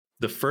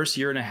the first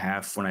year and a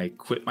half when I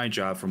quit my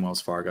job from Wells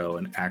Fargo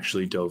and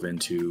actually dove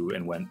into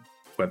and went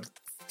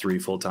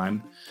Web3 full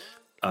time,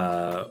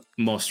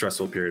 most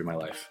stressful period of my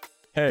life.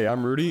 Hey,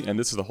 I'm Rudy, and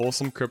this is the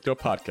Wholesome Crypto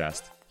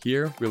Podcast.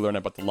 Here, we learn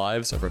about the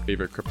lives of our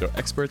favorite crypto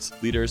experts,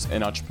 leaders,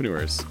 and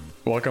entrepreneurs.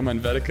 Welcome,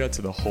 Unvetica,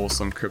 to the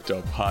Wholesome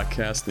Crypto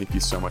Podcast. Thank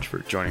you so much for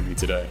joining me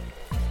today.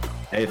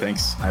 Hey,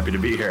 thanks. Happy to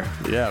be here.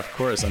 Yeah, of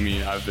course. I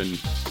mean, I've been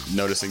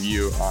noticing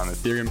you on the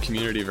Ethereum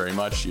community very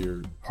much.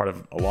 You're part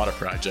of a lot of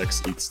projects,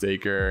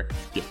 EthStaker,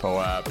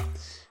 GitPoApp,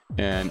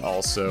 and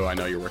also I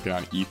know you're working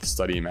on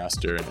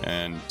Studymaster,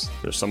 and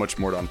there's so much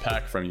more to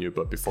unpack from you.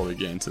 But before we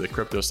get into the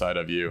crypto side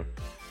of you,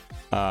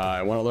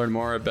 I want to learn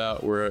more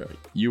about where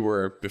you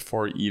were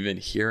before even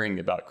hearing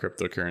about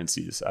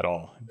cryptocurrencies at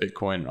all,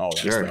 Bitcoin, all that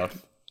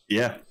stuff.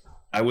 Yeah.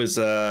 I was,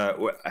 I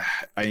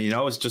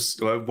was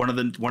just one of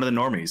the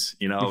normies.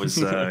 I was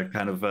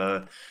kind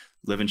of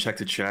living check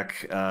to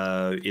check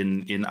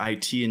in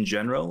IT in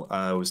general.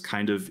 I was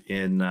kind of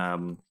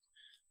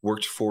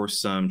worked for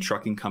some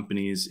trucking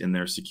companies in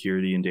their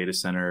security and data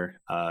center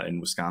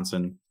in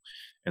Wisconsin,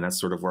 and that's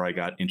sort of where I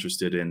got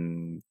interested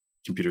in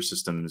computer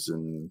systems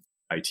and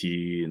IT,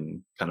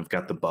 and kind of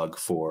got the bug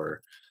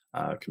for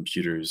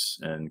computers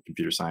and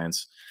computer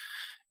science,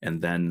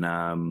 and then.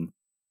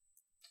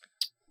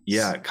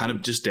 Kind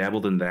of just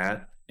dabbled in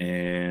that,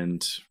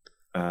 and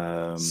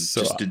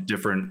just did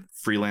different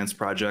freelance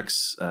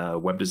projects,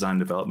 web design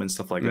development,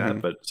 stuff like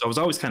that. But so I was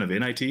always kind of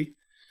in IT,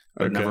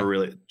 but never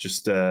really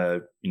just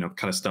kind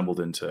of stumbled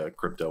into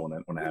crypto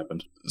when it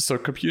happened. So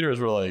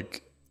computers were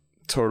like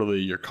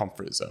totally your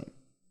comfort zone.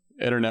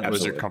 Internet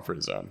was your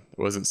comfort zone. It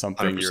wasn't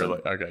something 100%. You were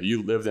like, okay,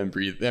 you lived and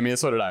breathed. I mean,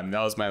 so did I.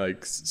 That was my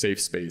like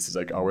safe space. It's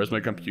like, oh, where's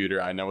my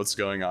computer? I know what's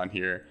going on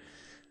here.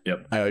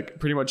 Yep. I like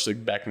pretty much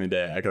like back in the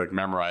day, I could like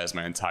memorize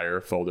my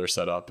entire folder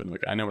setup and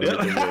like I know what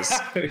everything is.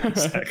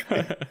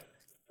 Exactly.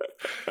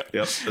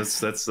 Yep.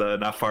 That's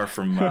not far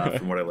from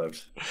what I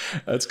lived.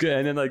 That's good.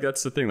 And then like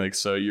that's the thing. Like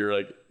so you're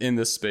like in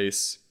this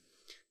space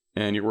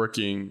and you're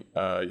working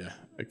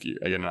like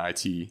you're in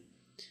IT.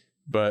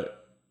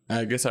 But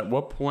I guess at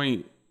what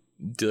point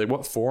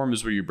what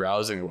forums were you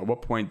browsing? At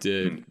what point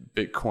did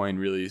Bitcoin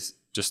really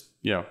just,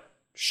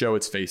 show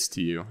its face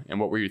to you? And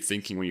what were you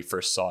thinking when you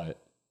first saw it?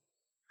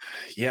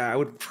 Yeah, I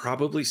would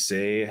probably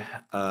say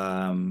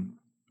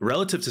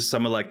relative to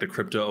some of like the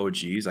crypto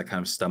OGs, I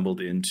kind of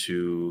stumbled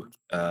into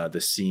the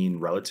scene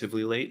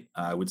relatively late.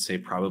 I would say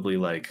probably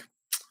like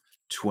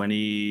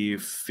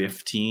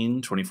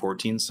 2015,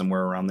 2014,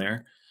 somewhere around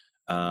there.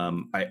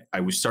 I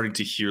was starting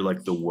to hear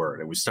like the word.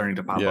 It was starting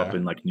to pop up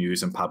in like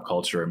news and pop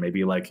culture, and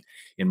maybe like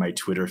in my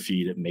Twitter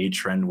feed, it may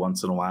trend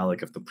once in a while,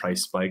 like if the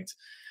price spiked.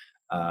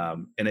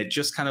 And it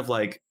just kind of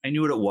like, I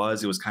knew what it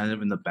was. It was kind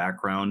of in the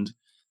background.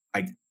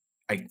 I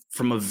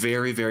from a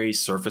very, very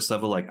surface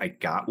level, like I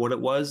got what it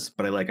was,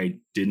 but I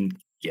didn't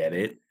get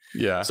it.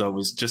 Yeah. So it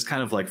was just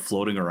kind of like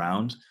floating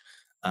around.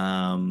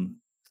 And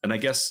I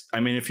guess,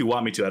 I mean, if you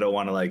want me to, I don't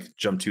want to like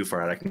jump too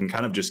far out. I can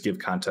kind of just give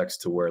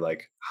context to where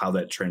like how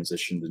that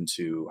transitioned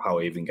into how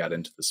I even got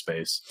into the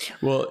space.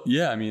 Well,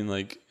 yeah. I mean,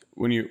 like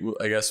when you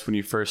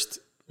first,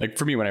 like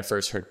for me, when I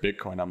first heard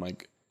Bitcoin, I'm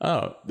like,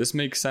 oh, this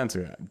makes sense.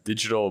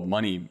 Digital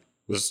money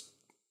was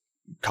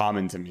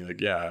common to me.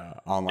 Like,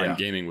 online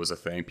gaming was a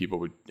thing. People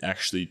would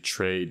actually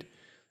trade,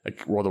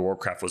 like World of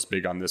Warcraft was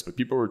big on this, but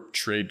people would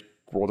trade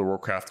World of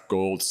Warcraft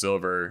gold,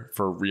 silver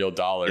for real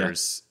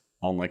dollars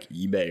on like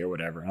eBay or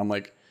whatever. And I'm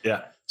like,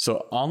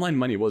 so online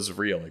money was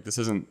real. Like this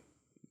isn't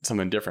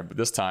something different, but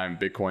this time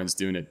Bitcoin's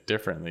doing it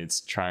differently.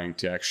 It's trying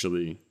to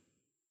actually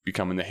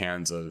become in the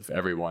hands of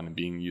everyone and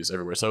being used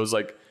everywhere. So I was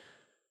like,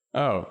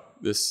 oh,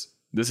 this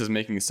is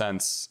making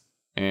sense.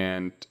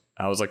 And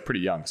I was like pretty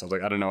young. So I was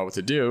like, I don't know what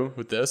to do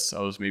with this. I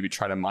was maybe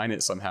trying to mine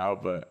it somehow,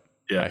 but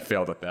I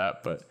failed at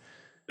that. But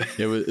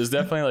it was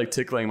definitely like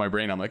tickling my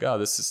brain. I'm like, oh,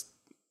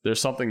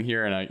 there's something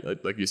here. And I,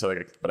 like you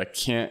said, but I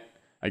can't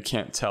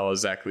tell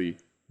exactly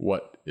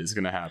what is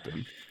going to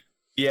happen.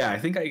 Yeah. I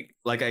think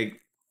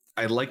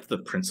I liked the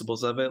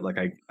principles of it. Like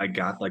I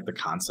got like the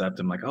concept.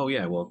 I'm like, oh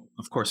yeah, well,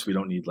 of course we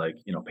don't need like,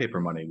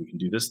 paper money. We can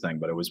do this thing.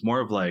 But it was more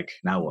of like,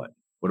 now what?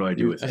 What do I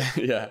do with it?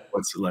 Yeah.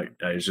 What's like,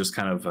 it's just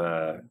kind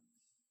of,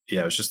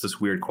 it was just this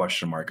weird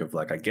question mark of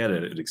like, I get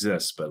it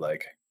exists, but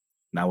like,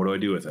 now what do I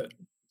do with it?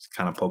 It's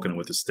kind of poking it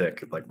with a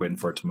stick, like waiting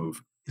for it to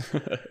move.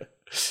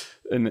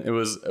 And it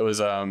was,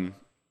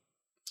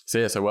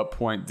 so at what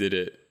point did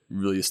it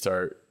really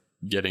start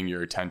getting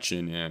your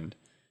attention and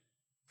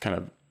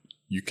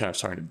you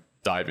starting to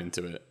dive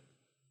into it,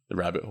 the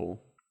rabbit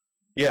hole?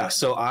 Yeah.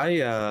 So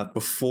I,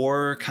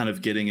 before kind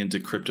of getting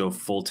into crypto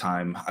full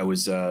time, I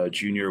was a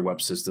junior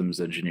web systems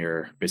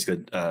engineer,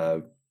 basically,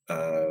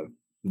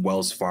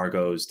 Wells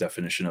Fargo's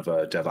definition of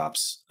a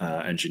DevOps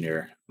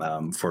engineer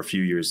for a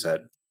few years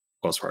at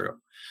Wells Fargo.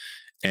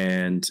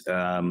 And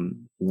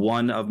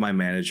one of my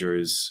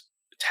managers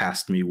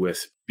tasked me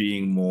with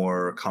being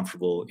more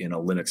comfortable in a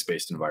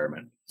Linux-based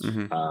environment.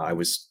 I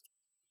was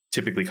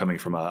typically coming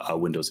from a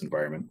Windows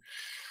environment.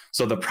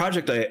 So the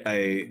project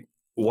I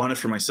wanted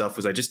for myself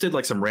was I just did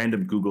like some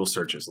random Google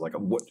searches, like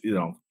what,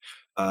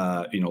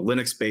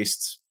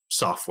 Linux-based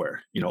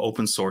software,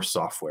 open source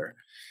software.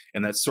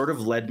 And that sort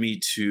of led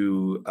me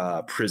to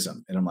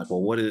Prism. And I'm like,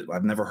 well,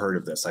 I've never heard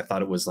of this. I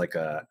thought it was like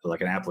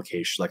an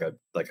application,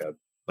 like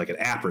an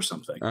app or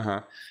something.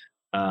 Uh-huh.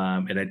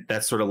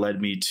 That sort of led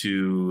me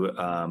to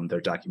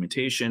their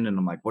documentation. And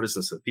I'm like, what is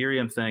this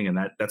Ethereum thing? And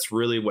that's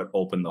really what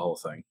opened the whole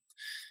thing.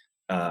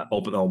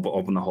 Open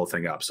the whole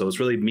thing up. So it's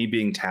really me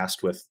being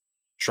tasked with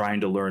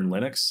trying to learn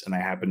Linux, and I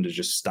happened to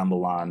just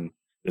stumble on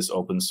this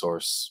open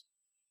source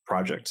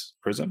project,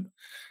 Prism.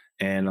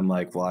 And I'm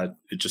like, well,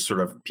 it just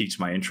sort of piqued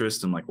my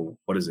interest. I'm like, well,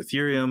 what is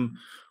Ethereum?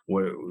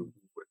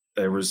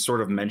 There was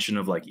sort of mention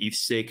of like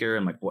EthStaker.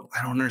 I'm like, what?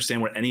 I don't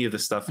understand what any of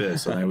this stuff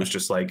is. So it was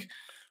just like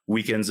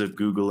weekends of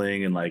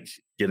Googling and like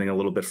getting a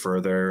little bit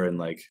further and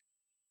like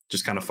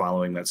just kind of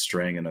following that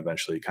string and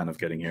eventually kind of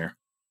getting here.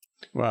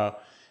 Wow.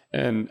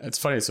 And it's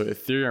funny. So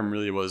Ethereum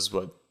really was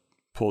what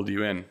pulled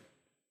you in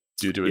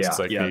due to its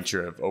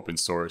nature of open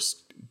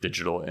source,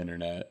 digital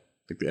internet,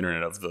 like the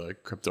internet of the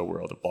crypto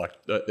world,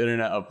 the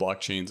internet of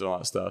blockchains and all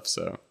that stuff.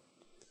 So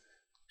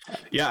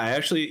yeah, I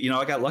actually,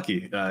 I got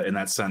lucky in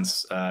that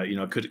sense.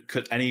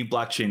 Could any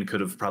blockchain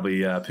could have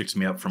probably picked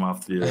me up from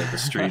off the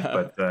street,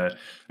 but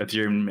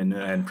Ethereum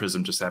and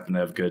Prism just happen to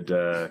have good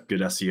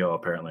SEO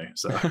apparently.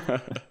 So.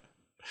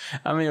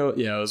 I mean,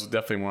 yeah, it was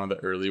definitely one of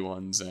the early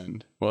ones,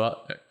 and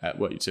well, at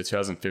what you said,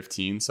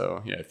 2015.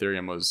 So yeah,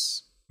 Ethereum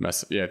was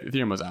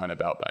out and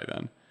about by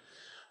then.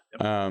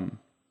 Yep.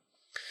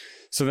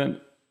 So then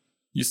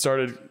you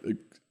started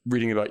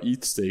reading about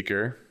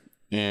EthStaker,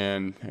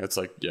 and it's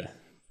like,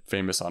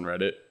 famous on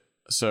Reddit.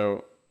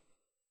 So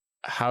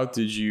how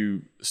did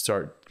you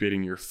start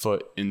getting your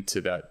foot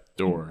into that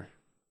door?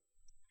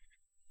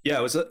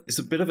 Yeah, it's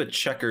a bit of a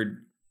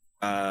checkered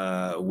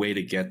way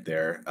to get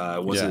there.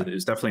 It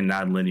was definitely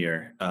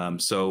non-linear.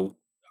 So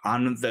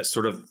on that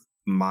sort of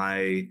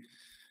my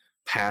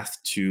path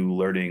to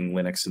learning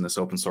Linux in this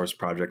open source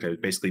project, I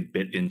basically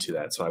bit into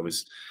that. So I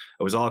was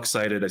all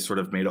excited. I sort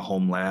of made a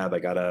home lab. I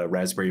got a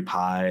Raspberry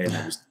Pi, and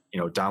I was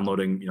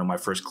downloading my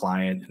first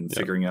client and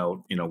figuring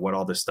out what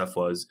all this stuff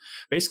was,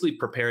 basically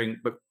preparing.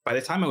 But by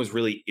the time I was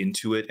really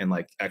into it and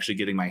like actually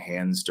getting my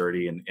hands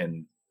dirty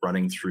and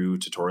running through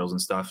tutorials and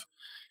stuff,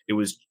 it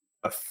was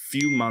a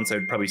few months,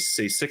 I'd probably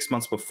say 6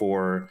 months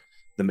before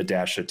the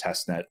Medasha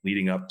testnet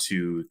leading up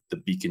to the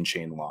Beacon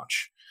chain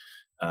launch.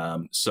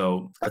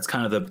 So that's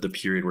kind of the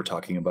period we're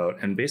talking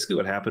about. And basically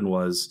what happened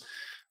was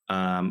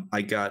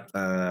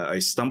I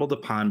stumbled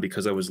upon,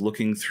 because I was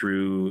looking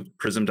through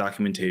Prism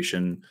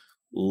documentation,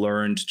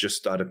 learned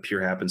just out of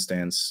pure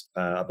happenstance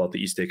about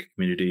the EthStaker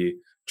community,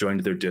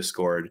 joined their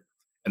Discord.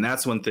 And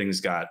that's when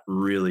things got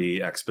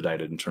really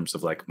expedited in terms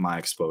of like my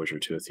exposure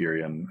to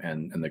Ethereum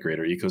and the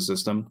greater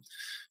ecosystem.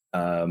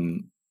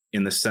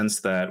 In the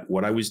sense that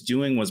what I was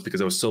doing was, because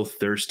I was so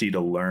thirsty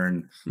to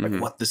learn like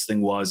what this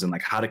thing was and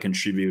like how to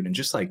contribute and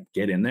just like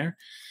get in there,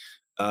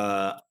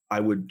 I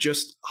would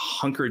just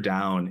hunker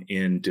down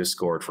in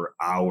Discord for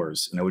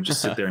hours, and I would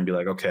just sit there and be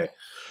like, okay,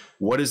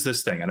 what is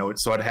this thing?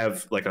 So I'd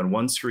have like on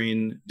one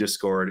screen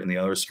Discord, and the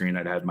other screen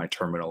I'd have my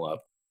terminal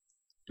up,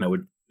 and I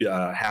would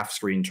half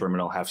screen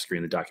terminal, half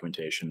screen the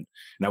documentation,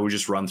 and I would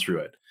just run through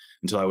it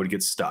until I would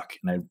get stuck,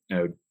 and I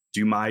would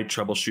do my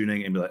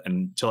troubleshooting and be like,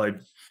 until I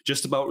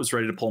just about was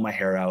ready to pull my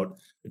hair out.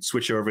 I'd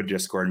switch over to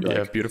Discord and be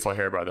like, beautiful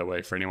hair, by the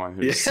way, for anyone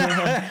who's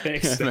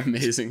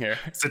amazing hair.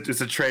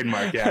 It's a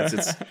trademark. Yeah,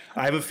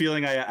 I have a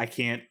feeling I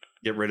can't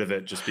get rid of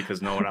it just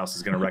because no one else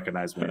is going to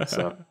recognize me.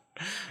 So,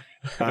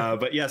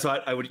 but yeah, so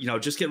I would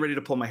just get ready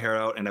to pull my hair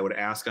out, and I would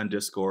ask on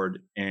Discord,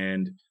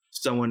 and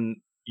someone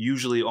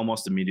usually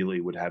almost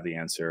immediately would have the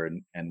answer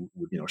and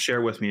would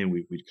share with me, and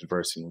we'd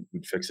converse and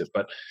we'd fix it.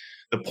 But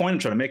the point I'm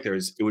trying to make there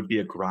is it would be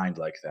a grind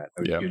like that.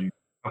 I would do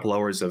a couple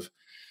hours of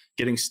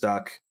getting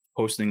stuck,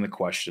 posting the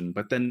question.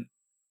 But then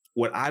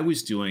what I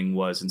was doing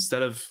was,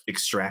 instead of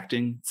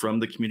extracting from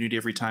the community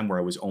every time, where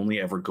I was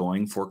only ever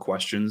going for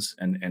questions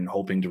and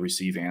hoping to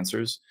receive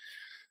answers,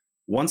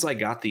 once I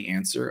got the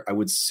answer, I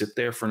would sit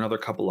there for another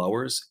couple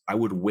hours. I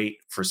would wait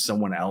for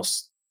someone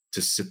else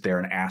to sit there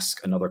and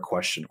ask another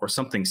question or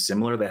something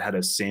similar that had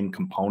a same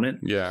component.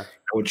 Yeah.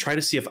 I would try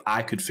to see if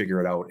I could figure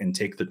it out and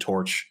take the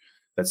torch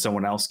that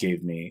someone else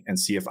gave me and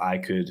see if I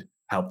could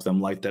help them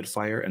light that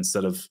fire,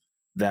 instead of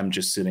them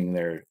just sitting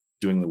there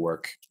doing the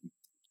work,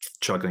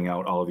 chugging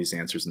out all of these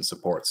answers and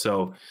support.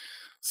 So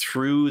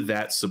through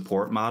that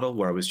support model,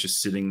 where I was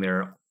just sitting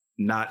there,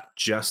 not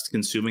just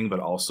consuming, but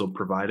also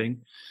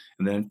providing,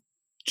 and then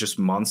just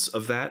months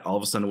of that, all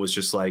of a sudden it was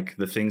just like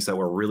the things that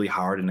were really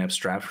hard and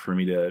abstract for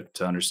me to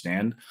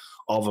understand,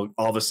 all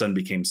of a sudden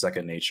became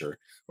second nature,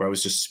 where I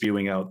was just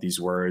spewing out these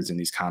words and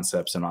these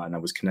concepts, and I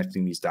was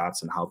connecting these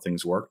dots and how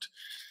things worked.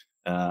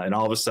 And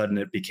all of a sudden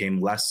it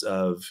became less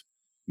of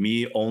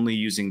me only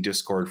using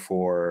Discord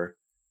for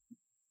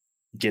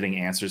getting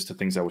answers to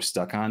things I was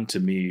stuck on, to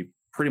me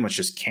pretty much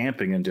just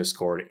camping in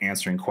Discord,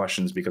 answering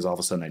questions, because all of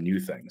a sudden I knew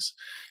things.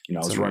 I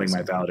was running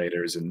my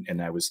validators,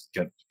 and I was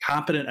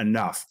competent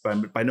enough,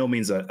 but by no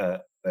means an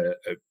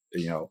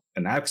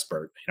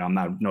expert. I'm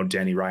not no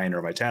Danny Ryan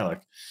or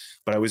Vitalik,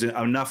 but I was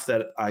enough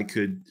that I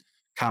could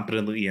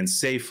competently and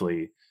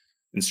safely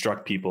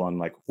instruct people on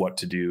like what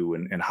to do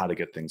and how to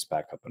get things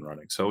back up and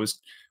running. So it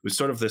was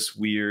sort of this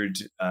weird,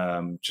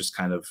 just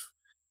kind of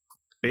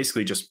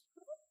basically just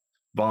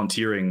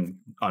volunteering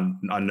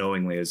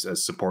unknowingly as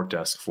support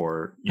desk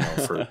for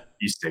for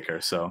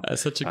EthStaker. So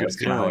that's such a good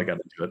feeling. How I got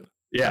into it.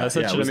 Yeah, that's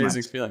such an amazing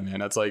nice. feeling, man.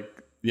 That's like,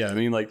 I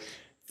mean, like,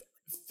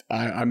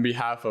 on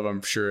behalf of,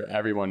 I'm sure,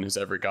 everyone who's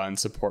ever gotten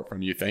support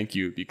from you, thank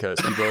you, because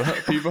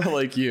people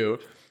like you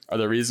are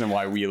the reason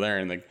why we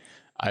learn. Like,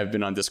 I've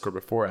been on Discord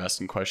before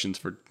asking questions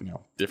for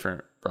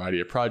different variety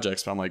of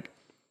projects, but I'm like,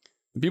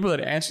 the people that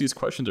answer these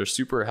questions are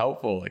super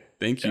helpful. Like,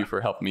 thank you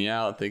for helping me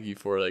out. Thank you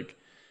for like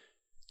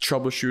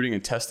troubleshooting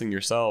and testing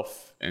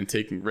yourself and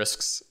taking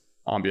risks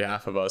on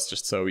behalf of us,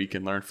 just so we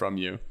can learn from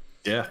you.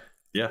 Yeah,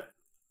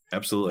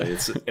 absolutely.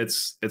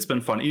 It's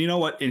been fun. And you know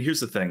what? And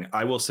here's the thing.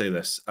 I will say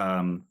this.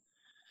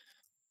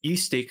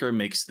 EthStaker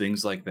makes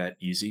things like that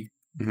easy,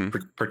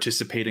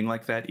 participating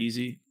like that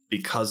easy,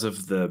 because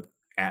of the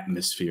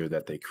atmosphere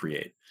that they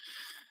create.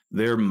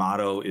 Their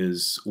motto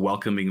is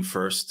welcoming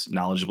first,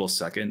 knowledgeable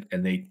second,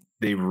 and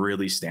they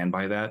really stand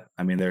by that.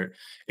 I mean,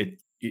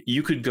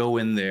 you could go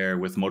in there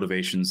with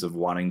motivations of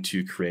wanting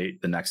to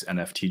create the next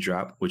NFT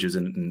drop, which is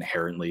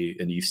inherently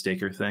an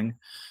EthStaker thing,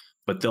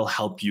 but they'll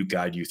help you,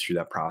 guide you through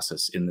that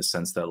process, in the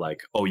sense that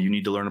like, oh, you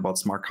need to learn about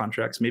smart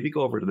contracts, maybe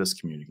go over to this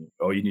community.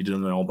 Oh, you need to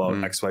know about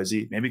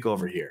XYZ, maybe go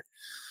over here.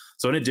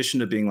 So in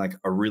addition to being like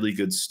a really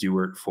good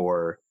steward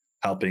for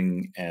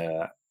helping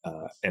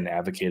and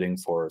advocating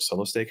for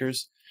solo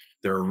stakers,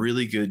 they're a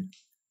really good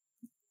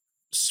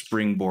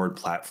springboard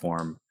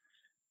platform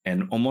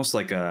and almost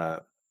like an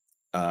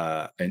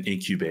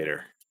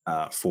incubator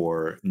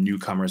for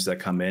newcomers that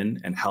come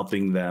in, and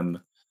helping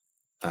them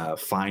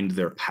find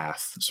their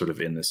path sort of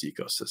in this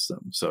ecosystem.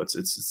 So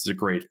it's a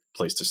great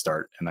place to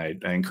start. And I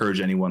encourage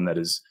anyone that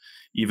is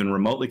even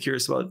remotely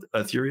curious about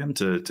Ethereum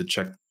to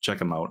check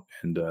them out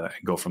and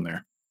go from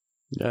there.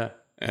 Yeah.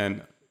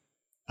 And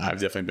I've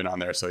definitely been on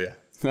there. So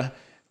yeah,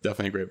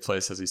 definitely a great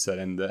place, as you said.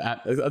 And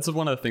that's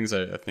one of the things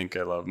I think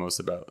I love most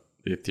about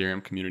the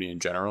Ethereum community in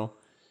general,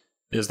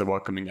 is the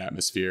welcoming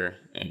atmosphere.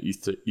 And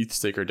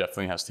EthStaker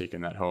definitely has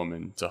taken that home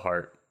and to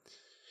heart.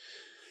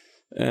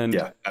 And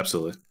yeah,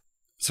 absolutely.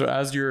 So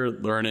as you're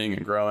learning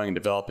and growing and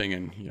developing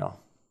and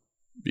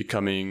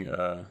becoming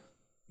a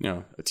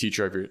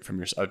teacher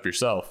of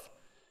yourself,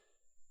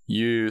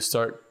 you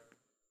start.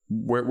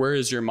 Where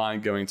is your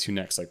mind going to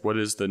next? Like, what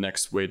is the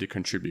next way to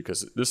contribute?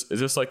 Because is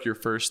this like your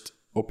first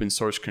open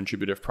source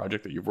contributive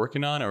project that you're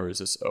working on, or has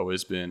this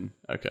always been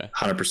okay?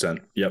 100%.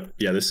 Yep.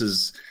 Yeah. This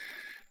is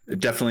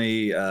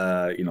definitely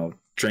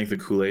drank the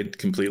Kool-Aid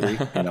completely.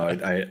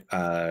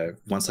 I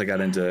once I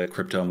got into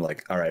crypto, I'm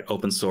like, all right,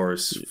 open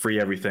source, free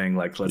everything.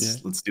 Like,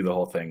 let's do the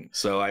whole thing.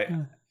 So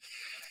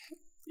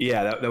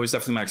that was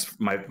definitely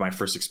my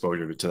first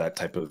exposure to that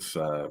type of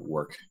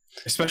work.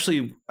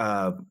 Especially,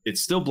 it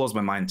still blows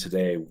my mind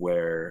today,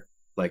 where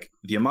like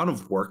the amount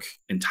of work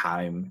and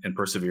time and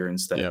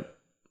perseverance that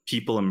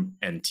people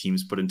and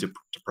teams put into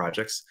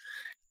projects,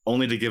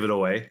 only to give it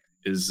away,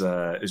 is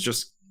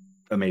just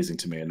amazing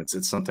to me, and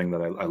it's something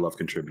that I love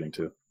contributing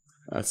to.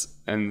 That's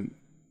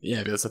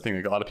the thing.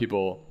 Like, a lot of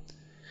people,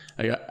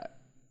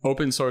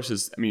 open source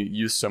is,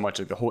 used so much.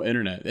 Like, the whole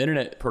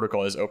internet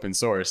protocol is open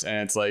source,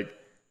 and it's like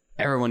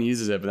everyone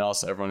uses it, but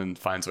also everyone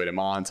finds a way to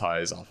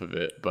monetize off of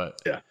it.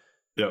 But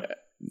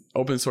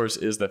open source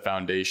is the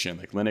foundation.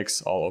 Like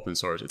Linux, all open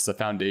source. It's the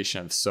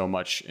foundation of so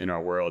much in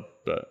our world,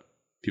 but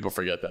people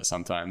forget that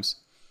sometimes.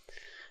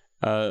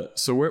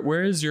 So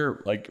where is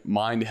your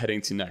mind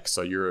heading to next?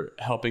 So you're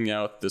helping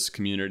out this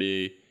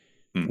community.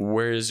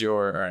 Where is all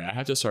right, I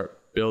have to start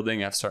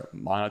building, I have to start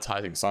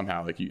monetizing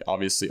somehow. Like,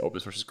 obviously open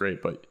source is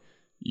great, but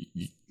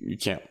you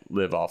can't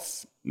live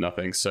off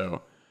nothing.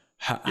 So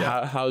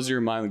how's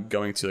your mind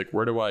going to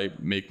where do I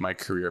make my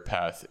career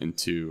path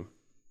into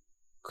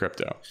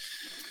crypto?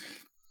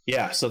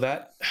 Yeah. So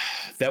that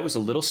was a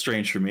little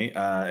strange for me.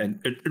 And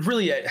it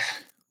really,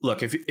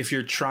 look, if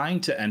you're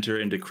trying to enter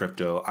into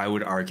crypto, I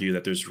would argue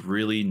that there's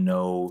really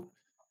no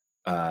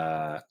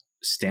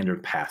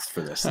standard path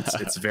for this.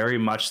 It's very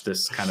much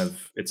this kind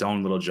of its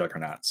own little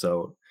juggernaut.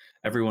 So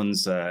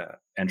everyone's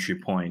entry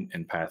point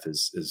and path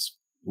is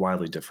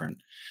wildly different.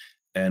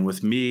 And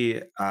with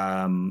me,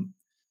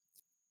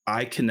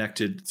 I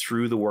connected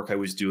through the work I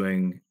was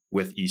doing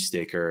with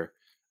EthStaker.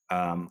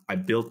 I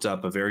built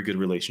up a very good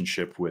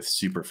relationship with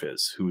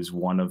Superfizz, who is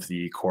one of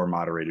the core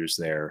moderators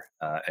there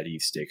at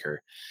EthStaker.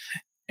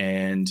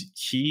 And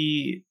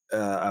he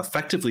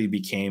effectively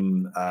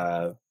became,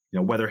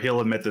 whether he'll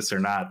admit this or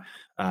not,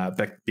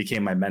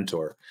 became my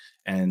mentor,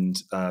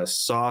 and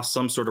saw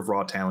some sort of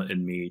raw talent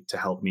in me to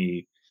help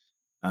me,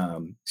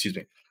 to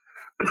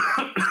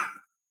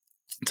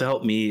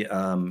help me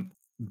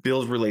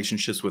build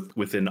relationships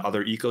within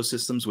other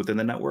ecosystems within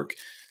the network,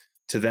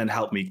 to then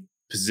help me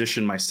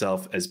position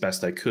myself as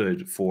best I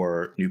could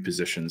for new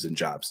positions and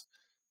jobs.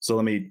 So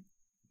let me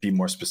be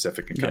more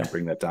specific and kind of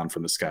bring that down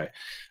from the sky.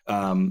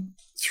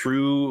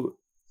 Through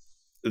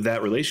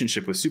that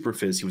relationship with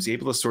Superfizz, he was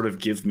able to sort of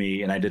give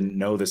me, and I didn't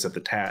know this at the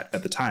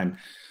time,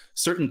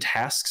 certain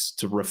tasks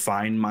to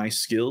refine my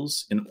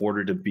skills in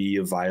order to be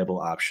a viable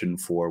option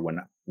for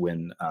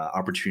when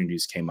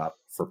opportunities came up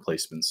for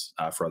placements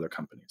for other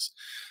companies.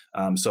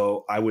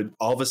 So I would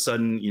all of a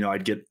sudden,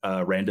 I'd get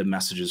random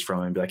messages from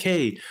him and be like,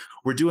 hey,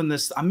 we're doing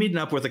this. I'm meeting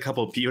up with a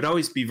couple of people. He would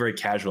always be very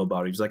casual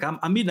about it. He was like,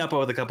 I'm meeting up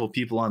with a couple of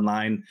people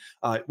online.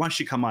 Why don't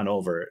you come on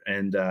over?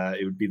 And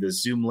it would be the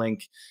Zoom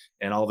link.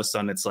 And all of a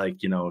sudden it's like,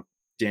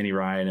 Danny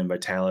Ryan and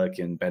Vitalik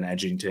and Ben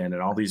Edgington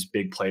and all these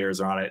big players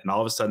are on it. And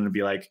all of a sudden it'd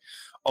be like,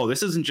 oh,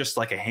 this isn't just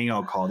like a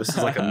hangout call. This is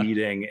like a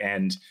meeting,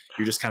 and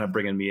you're just kind of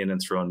bringing me in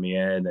and throwing me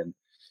in.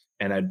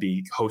 And I'd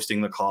be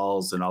hosting the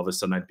calls, and all of a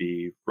sudden I'd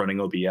be running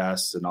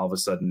OBS, and all of a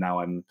sudden now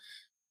I'm,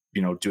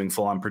 doing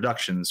full on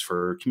productions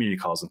for community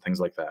calls and things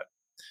like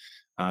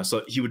that.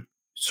 So he would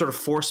sort of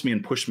force me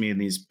and push me in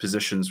these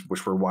positions,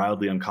 which were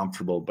wildly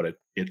uncomfortable, but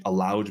it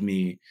allowed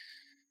me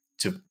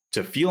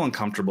to feel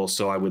uncomfortable.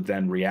 So I would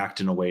then react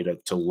in a way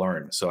to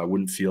learn. So I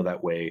wouldn't feel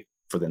that way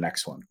for the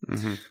next one.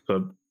 Mm-hmm.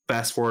 So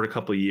fast forward a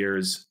couple of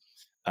years.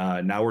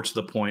 Now we're to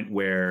the point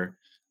where,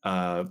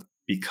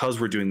 because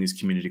we're doing these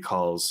community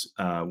calls,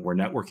 we're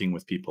networking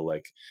with people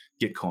like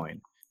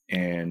Gitcoin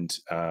and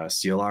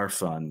CLR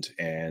Fund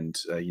and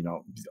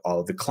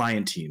all the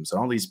client teams and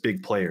all these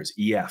big players,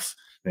 EF,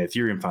 the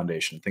Ethereum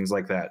Foundation, things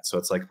like that. So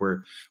it's like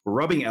we're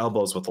rubbing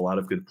elbows with a lot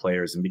of good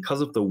players, and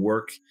because of the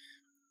work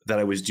that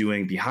I was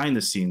doing behind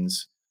the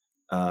scenes,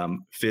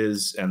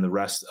 Fizz and the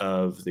rest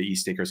of the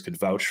EthStakers could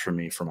vouch for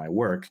me for my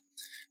work.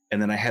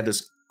 And then I had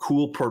this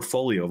cool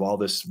portfolio of all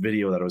this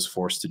video that I was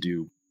forced to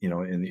do,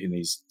 in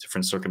these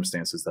different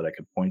circumstances that I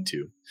could point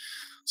to.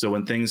 So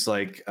when things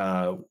like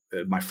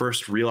my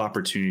first real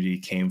opportunity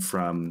came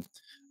from,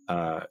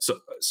 so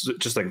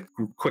just like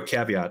a quick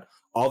caveat,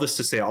 all this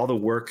to say, all the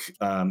work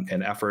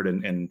and effort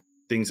and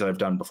things that I've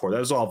done before, that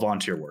was all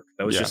volunteer work.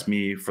 That was just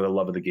me for the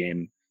love of the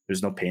game.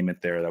 There's no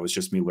payment there. That was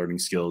just me learning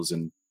skills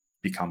and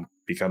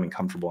becoming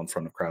comfortable in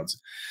front of crowds.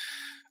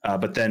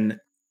 But then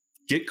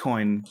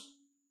Gitcoin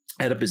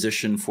had a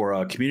position for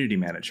a community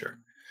manager.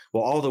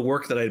 Well, all the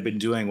work that I had been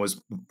doing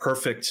was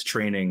perfect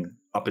training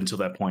up until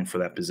that point for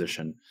that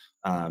position,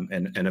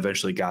 and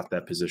eventually got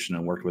that position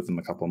and worked with them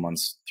a couple of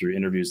months through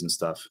interviews and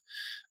stuff.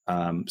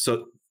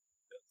 So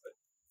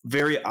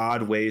very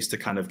odd ways to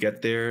kind of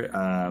get there.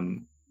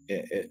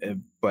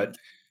 But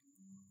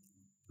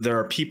there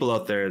are people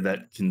out there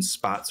that can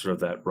spot sort of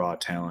that raw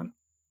talent,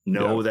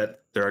 know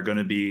that there are going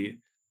to be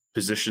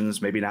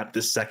positions, maybe not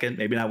this second,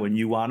 maybe not when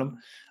you want them.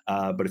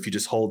 But if you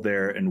just hold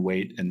there and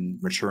wait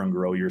and mature and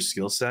grow your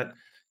skill set,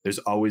 there's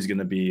always going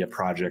to be a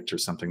project or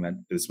something that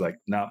is like,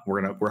 no,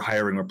 we're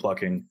hiring, we're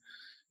plucking,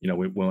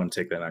 we want to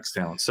take that next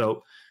talent.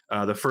 So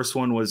the first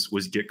one was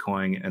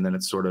Gitcoin, and then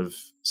it sort of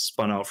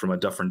spun out from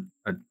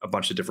a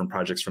bunch of different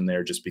projects from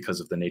there, just because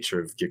of the nature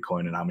of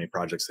Gitcoin and how many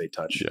projects they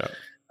touch.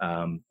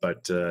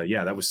 But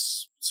that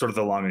was sort of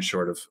the long and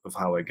short of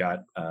how I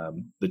got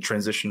the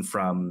transition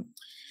from,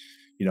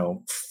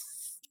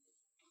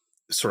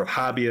 sort of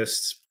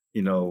hobbyist,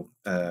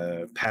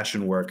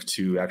 passion work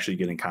to actually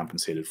getting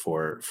compensated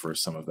for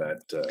some of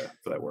that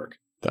for that work.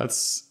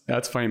 That's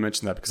funny you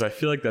mentioned that, because I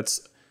feel like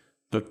that's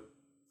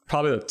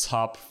probably the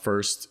top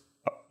first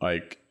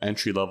like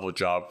entry level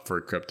job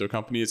for crypto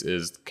companies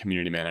is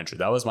community manager.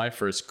 That was my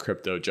first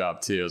crypto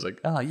job too. I was like,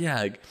 oh yeah,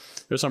 like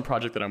there's some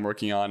project that I'm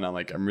working on.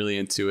 I'm really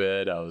into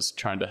it. I was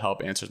trying to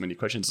help answer as many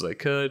questions as I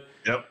could.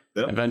 Yep.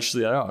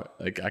 Eventually,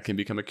 I can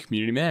become a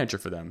community manager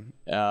for them.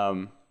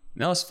 That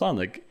was fun.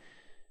 Like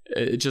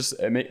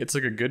it's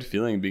like a good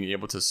feeling being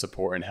able to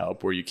support and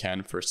help where you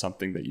can for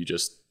something that you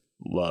just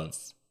love.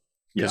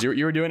 Because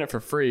you were doing it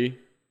for free.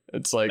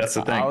 It's like,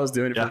 I was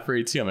doing it for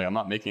free too. I'm like, I'm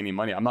not making any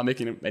money. I'm not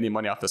making any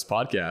money off this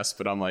podcast,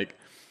 but I'm like,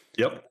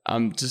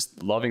 I'm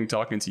just loving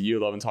talking to you,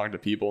 loving talking to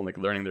people and like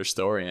learning their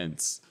story.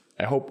 And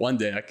I hope one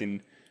day I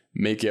can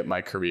make it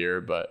my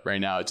career, but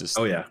right now it's just,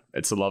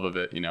 it's the love of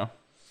it,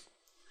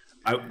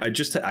 I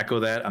just to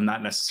echo that, I'm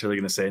not necessarily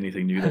going to say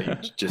anything new that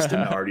you just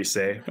didn't already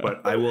say,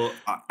 but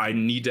I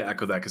need to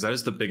echo that because that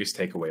is the biggest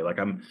takeaway. Like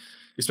I'm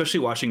especially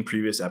watching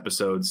previous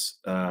episodes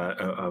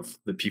of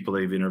the people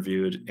they've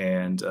interviewed.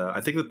 And I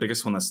think the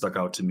biggest one that stuck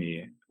out to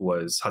me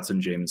was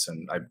Hudson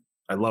Jameson.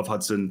 I love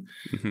Hudson.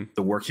 Mm-hmm.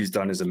 The work he's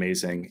done is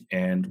amazing.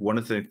 And one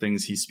of the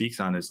things he speaks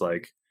on is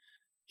like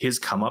his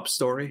come up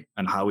story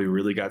and how he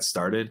really got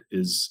started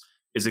is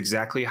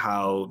exactly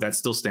how that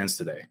still stands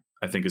today.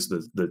 I think is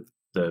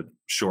the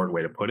short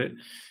way to put it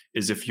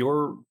is if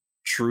you're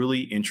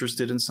truly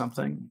interested in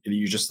something and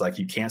you just like,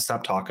 you can't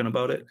stop talking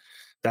about it.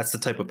 That's the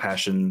type of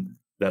passion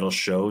that'll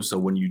show. So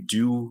when you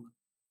do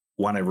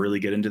want to really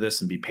get into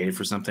this and be paid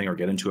for something or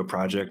get into a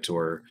project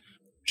or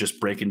just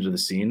break into the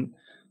scene,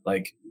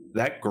 like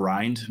that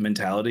grind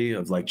mentality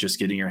of like just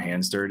getting your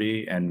hands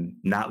dirty and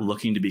not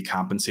looking to be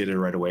compensated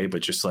right away,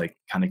 but just like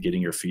kind of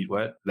getting your feet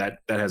wet, that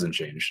hasn't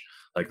changed.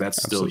 Like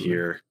that's Absolutely. Still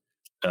here.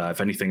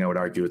 If anything, I would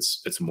argue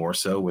it's more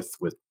so with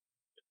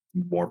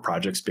more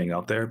projects being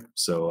out there.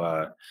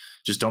 So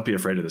just don't be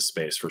afraid of this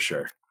space for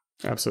sure.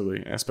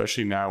 Absolutely.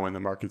 Especially now when the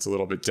market's a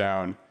little bit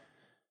down.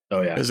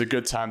 Oh yeah. It's a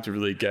good time to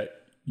really get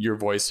your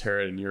voice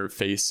heard and your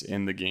face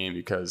in the game,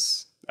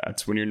 because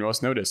that's when you're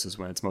most noticed, is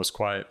when it's most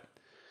quiet.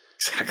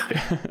 Exactly.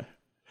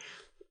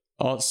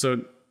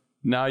 Also,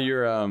 now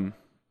you're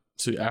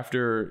so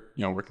after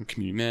working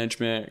community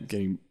management,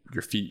 getting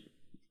your feet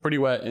pretty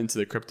wet into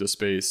the crypto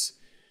space,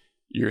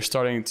 you're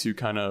starting to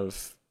kind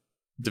of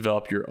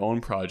develop your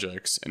own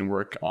projects and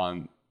work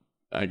on,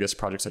 I guess,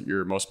 projects that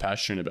you're most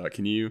passionate about.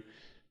 Can you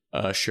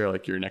share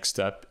like your next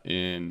step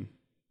in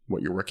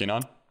what you're working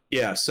on?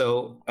 Yeah.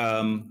 So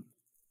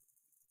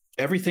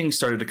everything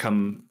started to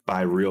come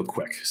by real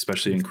quick,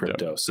 especially in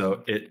crypto. Yep.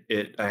 So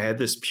I had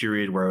this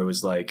period where I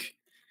was like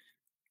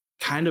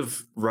kind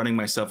of running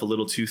myself a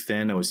little too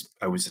thin. I was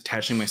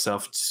attaching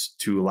myself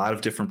to a lot of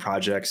different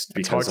projects.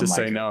 It's hard to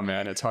say no,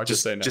 man. It's hard to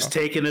say no. Just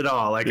taking it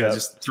all. Like, I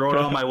just throw it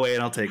all my way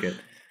and I'll take it.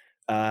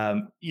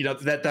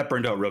 That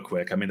burned out real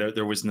quick. I mean,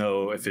 there was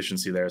no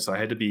efficiency there. So I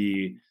had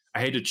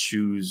to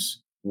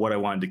choose what I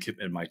wanted to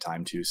commit my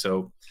time to.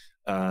 So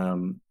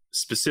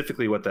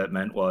specifically what that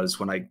meant was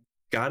when I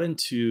got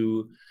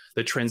into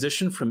the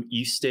transition from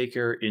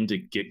EthStaker into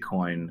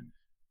Gitcoin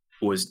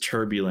was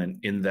turbulent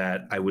in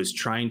that I was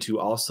trying to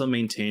also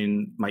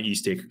maintain my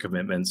EthStaker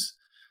commitments.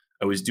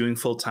 I was doing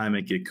full-time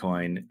at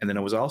Gitcoin, and then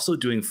I was also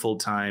doing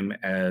full-time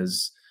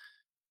as,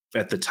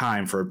 at the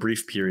time, for a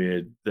brief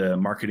period, the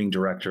marketing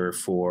director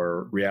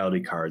for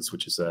Reality Cards,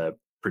 which is a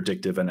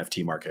predictive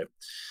NFT market.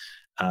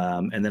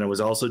 And then I was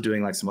also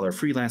doing like some other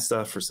freelance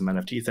stuff for some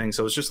NFT things.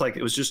 So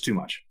it was just too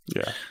much.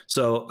 Yeah.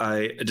 So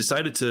I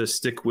decided to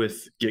stick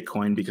with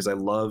Gitcoin because I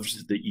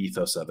loved the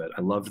ethos of it.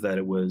 I loved that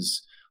it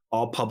was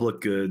all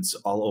public goods,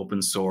 all open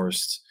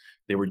sourced.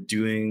 They were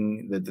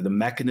doing the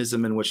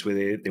mechanism in which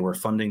they were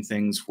funding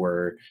things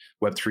were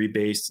Web3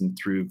 based and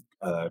through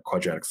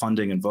quadratic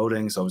funding and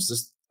voting. So it was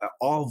just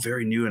all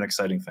very new and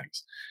exciting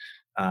things.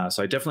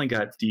 So I definitely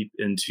got deep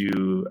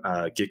into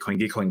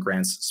Gitcoin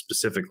grants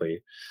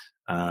specifically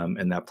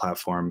in that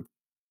platform.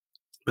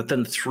 But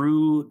then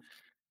through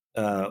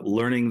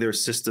learning their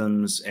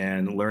systems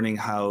and learning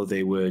how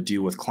they would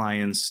deal with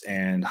clients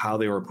and how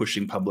they were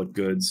pushing public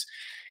goods,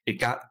 it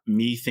got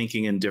me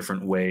thinking in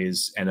different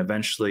ways. And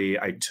eventually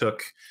I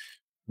took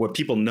what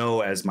people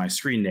know as my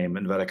screen name,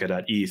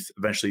 Unvetica.eth,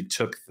 eventually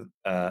took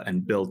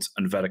and built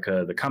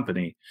Unvetica, the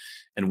company.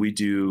 And we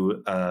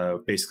do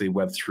basically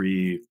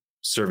Web3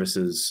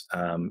 services,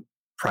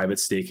 private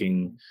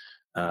staking.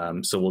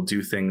 So we'll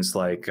do things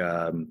like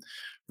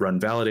run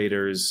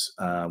validators.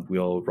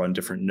 We'll run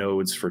different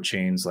nodes for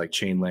chains like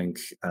Chainlink,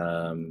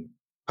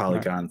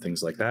 Polygon, right,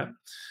 things like that.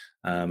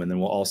 And then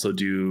we'll also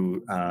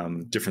do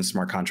different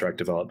smart contract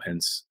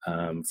developments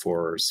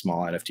for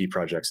small NFT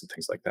projects and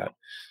things like that.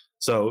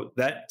 So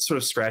that sort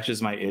of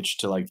scratches my itch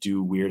to like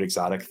do weird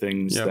exotic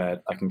things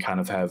that I can kind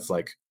of have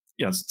like,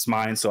 it's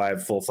mine. So I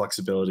have full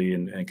flexibility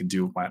and can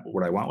do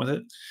what I want with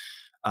it.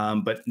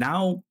 But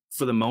now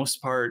for the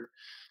most part,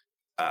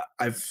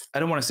 I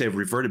don't want to say I've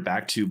reverted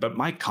back to, but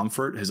my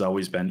comfort has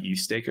always been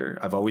EthStaker.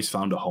 I've always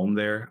found a home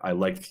there. I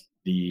like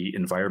the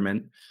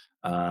environment.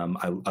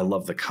 I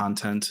love the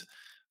content.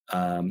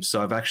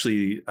 So I've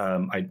actually,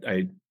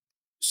 I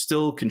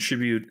still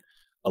contribute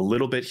a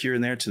little bit here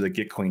and there to the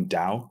Gitcoin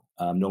DAO.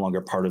 No longer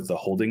part of the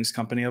holdings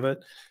company of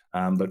it.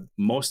 But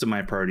most of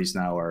my priorities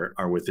now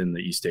are within the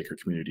EthStaker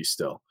community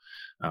still.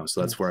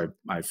 So that's where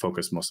I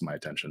focus most of my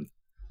attention.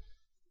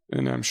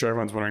 And I'm sure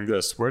everyone's wondering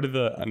this, where did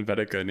the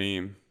Unvetica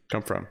name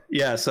come from?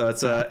 Yeah, so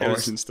it's a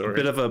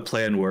bit of a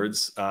play on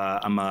words.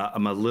 I'm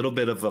a little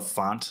bit of a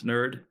font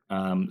nerd.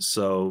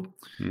 Unvetica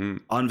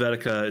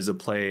is a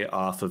play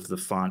off of the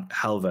font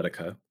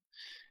Helvetica.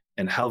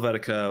 And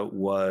Helvetica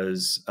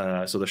was,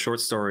 so the short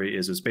story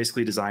is, it was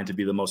basically designed to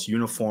be the most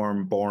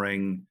uniform,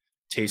 boring,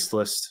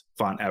 tasteless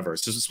font ever.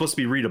 So it's supposed to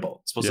be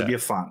readable. It's supposed to be a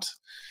font.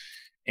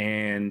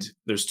 And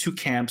there's two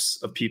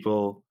camps of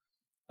people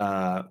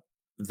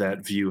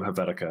that view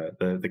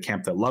Helvetica. The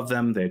camp that love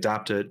them, they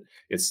adopt it.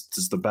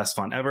 It's the best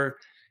font ever.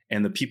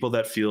 And the people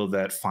that feel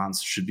that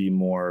fonts should be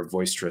more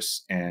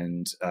boisterous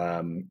and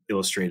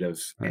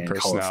illustrative and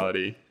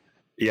personality. Colorful.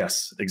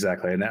 Yes,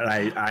 exactly. And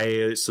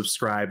I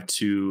subscribe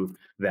to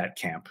that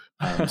camp.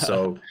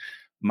 So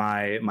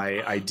my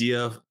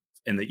idea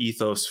and the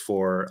ethos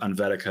for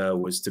Unvetica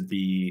was to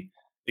be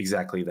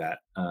exactly that.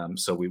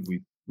 So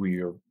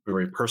we are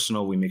very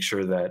personal. We make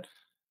sure that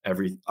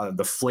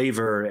the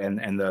flavor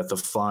and the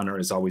fun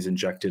is always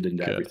injected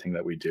into everything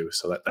that we do.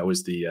 So that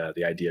was the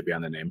idea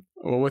behind the name.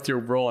 Well, with your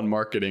role in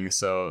marketing,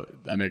 so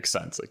that makes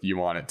sense. Like, you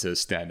want it to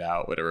stand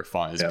out, whatever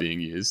font is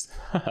being used.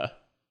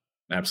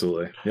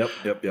 Absolutely. Yep.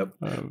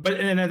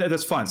 But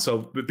that's fun. So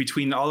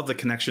between all of the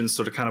connections,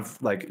 sort of kind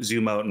of like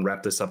zoom out and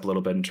wrap this up a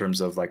little bit in terms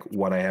of like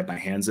what I have my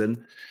hands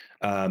in.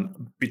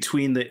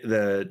 Between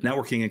the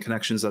networking and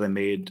connections that I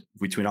made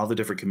between all the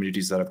different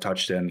communities that I've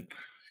touched in,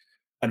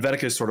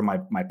 Unvetica is sort of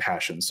my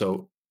passion.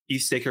 So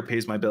EthStaker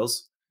pays my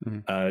bills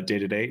day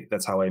to day.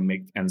 That's how I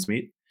make ends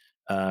meet.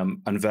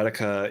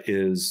 Unvetica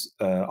is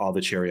all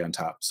the cherry on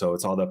top. So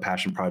it's all the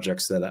passion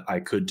projects that I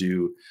could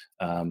do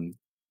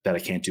that I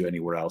can't do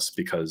anywhere else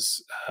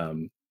because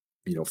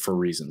for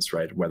reasons,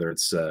 right? Whether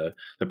it's the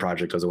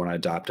project doesn't want to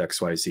adopt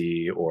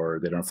XYZ, or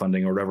they don't have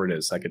funding, or whatever it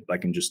is, I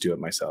can just do it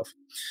myself.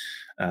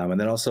 And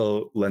that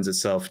also lends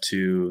itself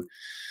to,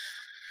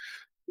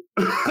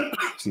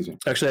 excuse me.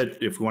 Actually,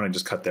 if we want to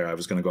just cut there, I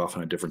was going to go off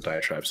on a different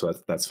diatribe, so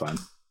that's fine.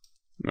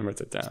 I'm gonna write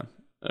that down.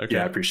 Okay.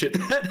 Yeah, I appreciate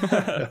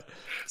that.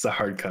 It's a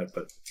hard cut,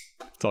 but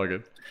it's all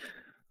good.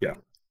 Yeah.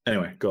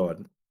 Anyway, go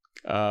ahead.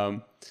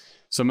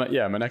 So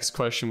my next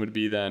question would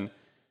be then,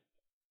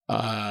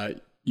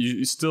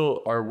 you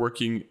still are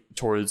working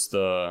towards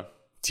the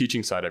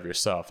teaching side of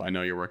yourself. I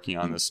know you're working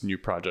on this new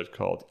project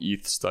called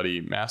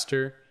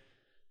Studymaster.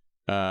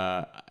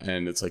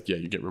 And it's like,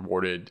 you get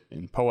rewarded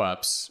in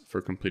POAPs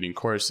for completing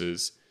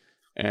courses.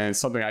 And it's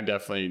something I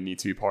definitely need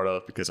to be part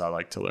of because I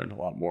like to learn a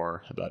lot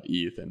more about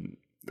ETH. And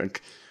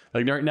like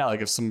right now,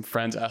 like if some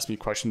friends ask me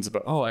questions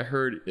about, I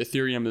heard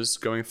Ethereum is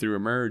going through a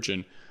merge,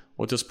 and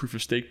what does proof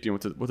of stake do?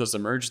 What does the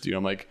merge do?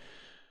 I'm like,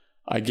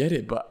 I get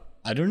it, but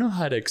I don't know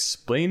how to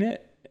explain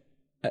it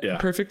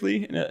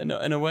perfectly in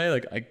a way.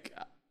 Like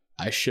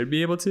I should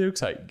be able to,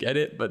 because I get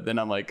it, but then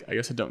I'm like, I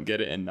guess I don't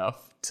get it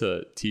enough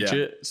to teach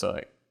it. So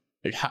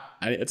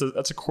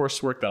that's a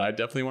coursework that I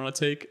definitely want to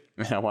take,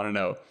 and I want to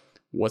know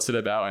what's it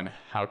about and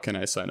how can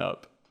I sign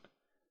up.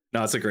 No,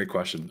 that's a great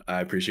question.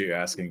 I appreciate you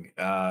asking.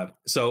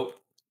 So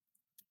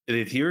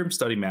the Ethereum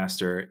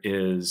Studymaster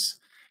is,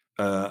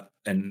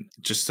 and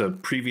just a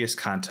previous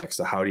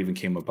context of how it even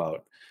came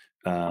about,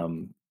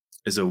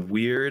 is a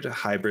weird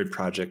hybrid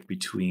project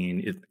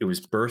between, it was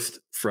birthed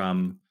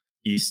from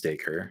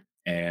EthStaker,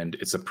 and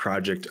it's a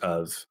project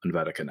of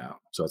Unvetica now.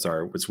 So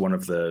it's one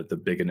of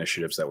the big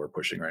initiatives that we're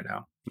pushing right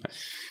now.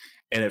 Nice.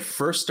 And it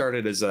first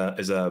started as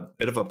a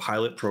bit of a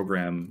pilot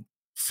program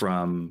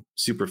from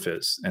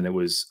Superfizz, and it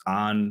was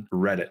on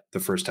Reddit the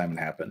first time it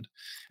happened.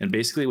 And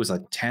basically it was a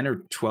 10 or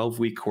 12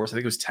 week course. I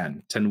think it was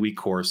 10 week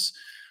course,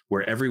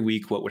 where every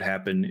week what would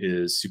happen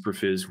is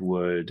Superfizz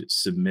would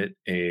submit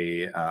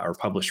or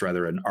publish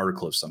rather an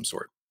article of some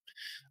sort,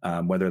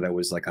 whether that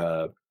was like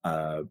a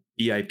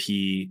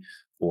EIP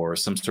or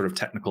some sort of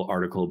technical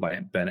article by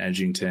Ben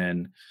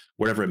Edgington,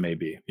 whatever it may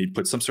be. He'd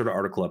put some sort of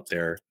article up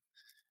there,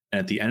 and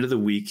at the end of the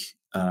week,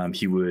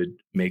 he would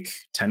make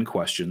 10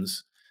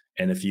 questions.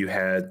 And if you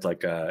had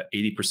like a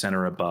 80%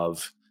 or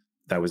above,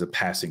 that was a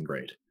passing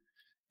grade.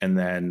 And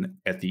then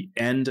at the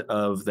end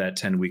of that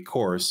 10-week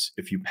course,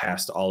 if you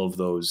passed all of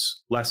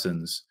those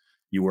lessons,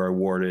 you were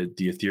awarded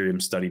the Ethereum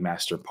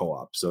Studymaster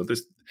POAP. So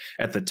this,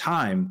 at the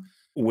time,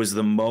 was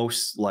the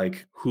most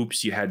like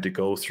hoops you had to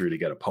go through to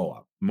get a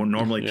POAP.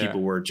 Normally,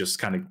 people were just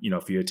kind of,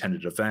 if you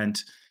attended an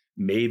event,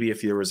 maybe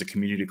if there was a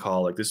community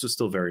call, like this was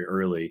still very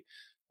early.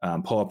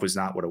 POAP was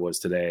not what it was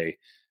today.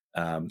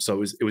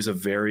 So it was a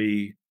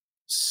very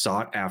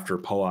sought after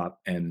POAP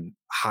and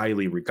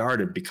highly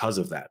regarded because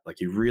of that.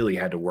 Like you really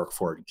had to work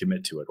for it and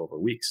commit to it over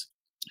weeks.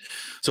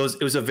 So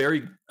it was a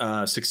very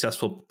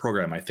successful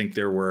program. I think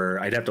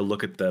I'd have to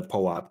look at the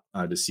POAP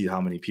to see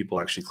how many people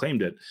actually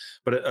claimed it,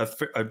 but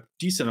a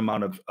decent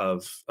amount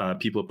of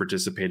people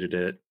participated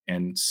in it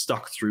and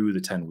stuck through the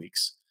 10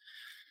 weeks.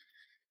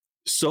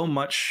 So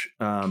much,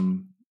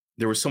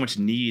 there was so much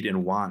need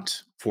and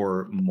want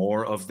for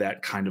more of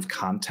that kind of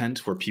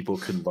content where people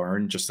could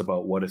learn just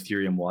about what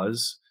Ethereum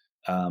was,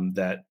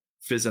 that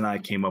Fizz and I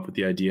came up with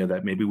the idea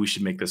that maybe we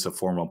should make this a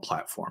formal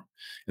platform.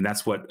 And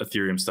that's what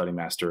Ethereum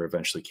Studymaster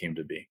eventually came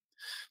to be.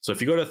 So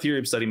if you go to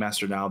Ethereum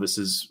Studymaster now, this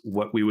is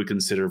what we would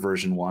consider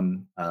version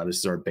 1. This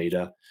is our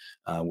beta.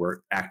 We're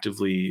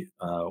actively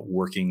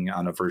working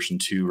on a version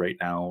 2 right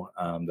now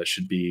that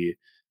should be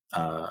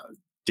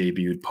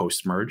debuted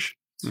post-merge.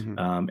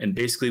 Mm-hmm. And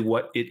basically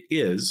what it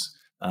is,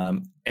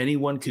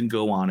 anyone can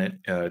go on it.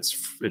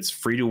 It's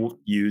free to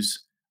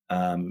use.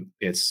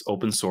 It's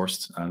open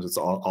sourced. It's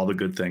all the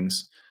good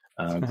things.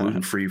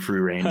 Gluten-free, free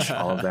range,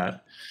 all of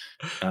that.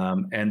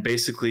 And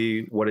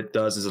basically what it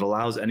does is it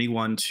allows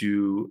anyone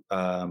to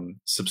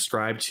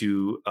subscribe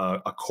to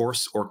a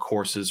course or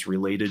courses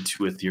related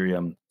to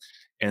Ethereum.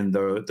 And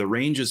the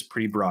range is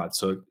pretty broad.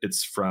 So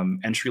it's from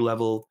entry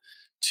level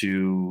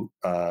to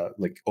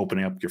like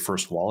opening up your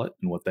first wallet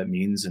and what that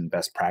means, and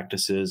best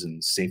practices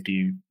and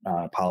safety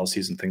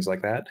policies and things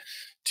like that,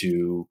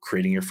 to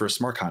creating your first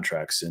smart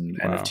contracts and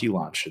NFT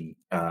launch, and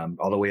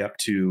all the way up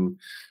to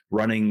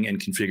running and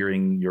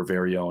configuring your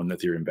very own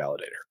Ethereum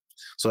validator.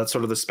 So that's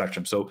sort of the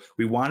spectrum. So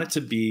we want it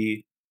to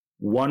be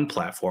one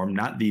platform,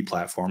 not the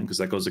platform, because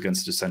that goes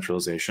against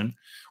decentralization.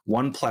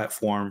 One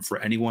platform for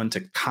anyone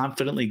to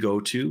confidently go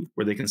to,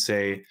 where they can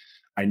say,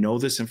 I know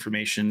this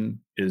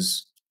information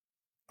is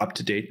up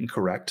to date and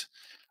correct.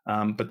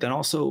 But then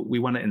also we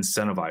want to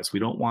incentivize. We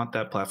don't want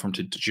that platform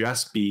to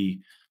just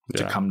be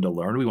to come to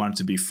learn. We want it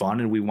to be fun,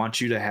 and we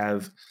want you to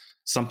have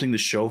something to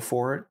show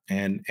for it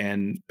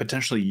and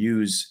potentially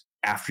use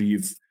after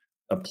you've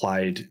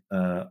applied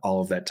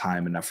all of that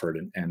time and effort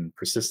and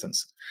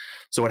persistence.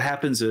 So what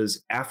happens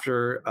is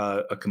after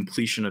a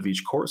completion of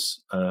each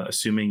course,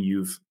 assuming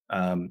you've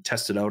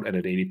tested out at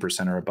an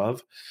 80% or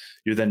above,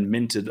 you're then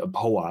minted a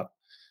POAP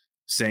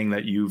saying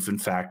that you've in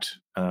fact,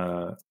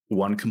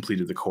 one,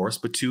 completed the course,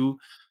 but two,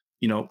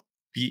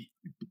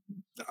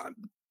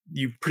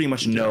 you pretty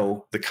much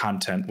know the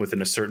content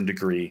within a certain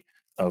degree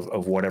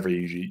of whatever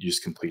you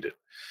just completed.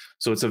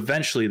 So it's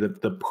eventually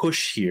the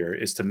push here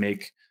is to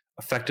make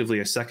effectively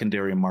a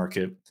secondary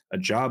market, a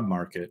job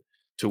market,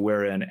 to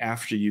wherein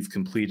after you've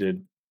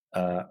completed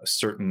a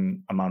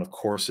certain amount of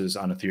courses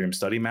on Ethereum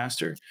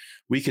Studymaster,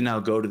 we can now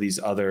go to these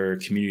other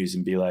communities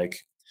and be like,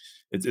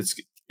 it's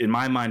in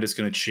my mind, it's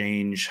going to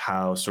change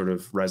how sort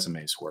of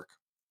resumes work.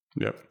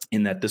 Yep.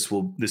 In that this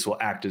will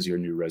act as your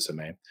new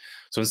resume.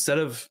 So instead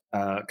of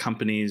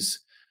companies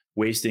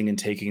wasting and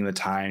taking the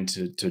time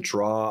to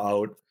draw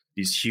out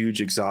these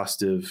huge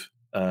exhaustive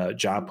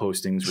job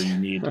postings where you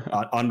need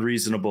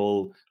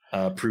unreasonable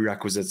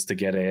prerequisites to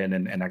get in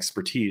and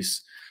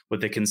expertise, what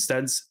they can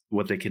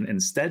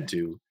instead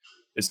do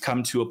is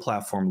come to a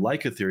platform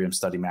like Ethereum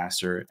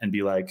Studymaster and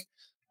be like,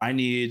 I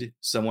need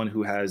someone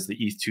who has the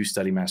ETH2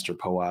 Studymaster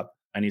POAP.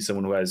 I need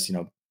someone who has,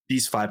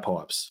 these 5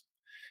 POAPs.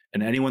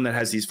 And anyone that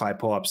has these 5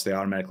 POAPs, they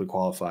automatically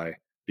qualify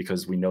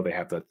because we know they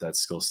have that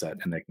skill set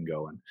and they can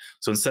go in.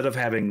 So instead of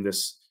having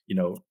this,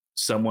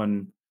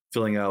 someone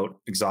filling out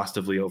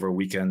exhaustively over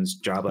weekends,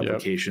 job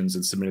applications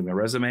and submitting their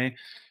resume,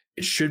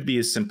 it should be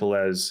as simple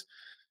as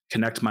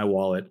connect my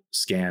wallet,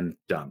 scan,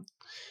 done.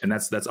 And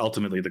that's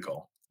ultimately the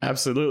goal.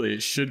 Absolutely.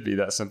 It should be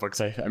that simple.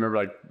 Because I remember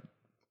like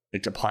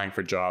applying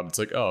for jobs, it's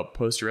like, oh,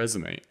 post your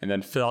resume and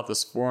then fill out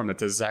this form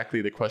that's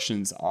exactly the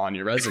questions on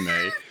your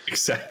resume.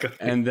 Exactly.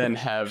 And then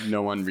have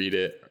no one read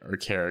it or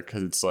care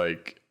because it's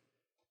like,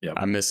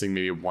 I'm missing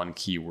maybe one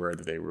keyword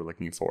that they were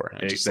looking for.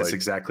 That's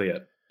exactly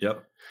it.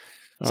 Yep.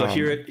 So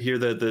here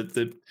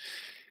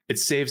it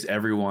saves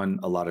everyone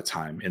a lot of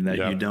time in that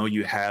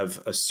you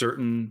have a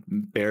certain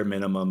bare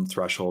minimum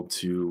threshold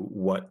to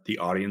what the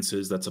audience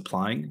is that's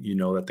applying. You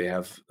know that they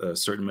have a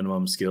certain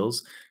minimum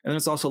skills, and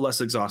it's also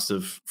less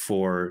exhaustive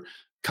for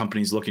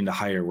companies looking to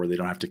hire where they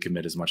don't have to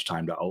commit as much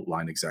time to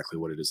outline exactly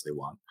what it is they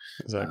want.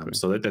 Exactly.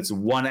 So that's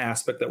one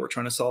aspect that we're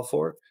trying to solve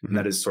for, and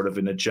that is sort of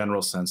in a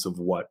general sense of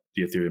what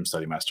the Ethereum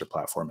Studymaster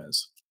platform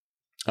is.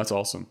 That's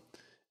awesome,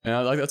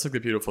 and that's like the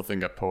beautiful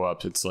thing at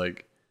POAPs. It's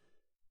like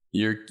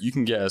you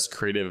can get as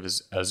creative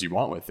as you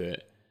want with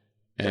it,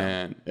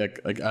 and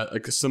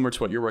like similar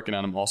to what you're working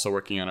on, I'm also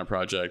working on a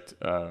project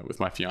with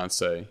my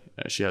fiance.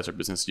 She has her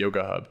business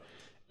Yoga Hub,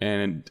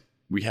 and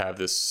we have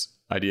this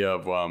idea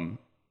of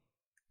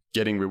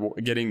getting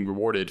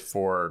rewarded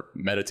for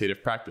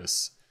meditative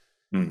practice.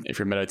 If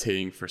you're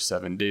meditating for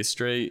 7 days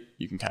straight,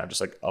 you can kind of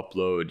just like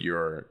upload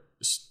your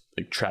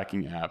like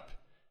tracking app,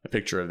 a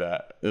picture of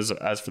that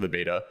as for the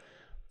beta.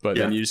 But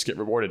then you just get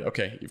rewarded.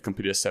 Okay, you've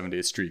completed a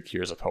 7-day streak.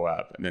 Here's a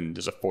POAP. And then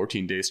there's a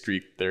 14-day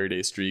streak,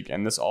 30-day streak.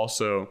 And this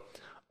also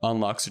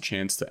unlocks a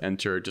chance to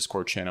enter a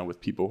Discord channel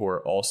with people who are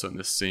also in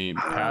the same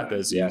path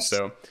as you.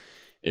 So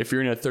if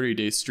you're in a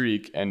 30-day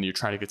streak and you're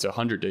trying to get to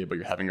 100-day, but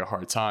you're having a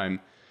hard time,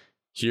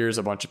 here's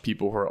a bunch of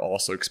people who are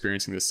also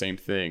experiencing the same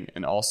thing.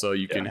 And also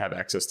you can have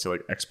access to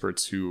like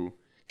experts who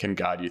can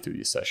guide you through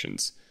these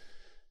sessions.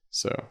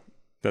 So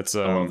that's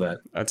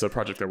that's a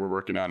project that we're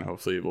working on.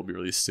 Hopefully it will be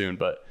released soon.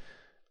 But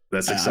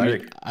that's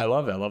exciting. I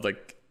love it. I love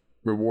like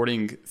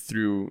rewarding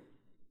through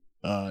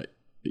the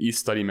ETH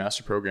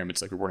Studymaster program.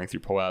 It's like rewarding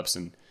through POAPs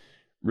and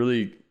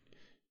really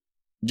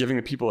giving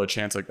the people a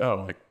chance, like,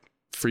 oh, like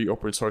free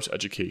open source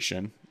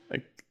education.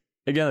 Like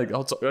again, like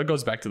also, it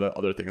goes back to the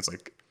other thing. It's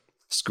like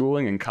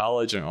schooling and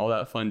college and all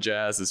that fun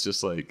jazz. It's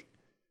just like,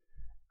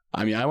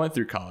 I mean, I went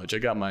through college. I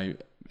got my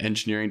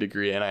engineering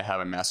degree and I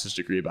have a master's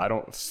degree, but I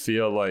don't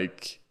feel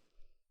like,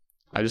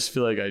 I just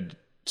feel like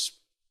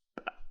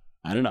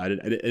I don't know. I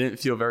didn't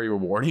feel very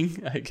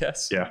rewarding, I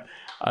guess. Yeah.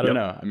 I don't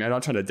know. I mean, I'm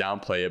not trying to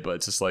downplay it, but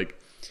it's just like,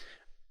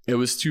 it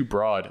was too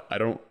broad. I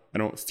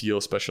don't feel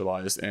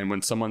specialized. And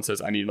when someone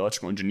says I need an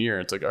electrical engineer,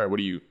 it's like, all right, what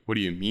do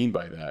you mean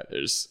by that?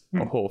 There's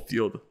a whole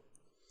field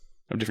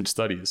of different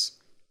studies.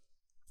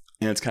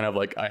 And it's kind of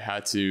like I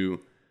had to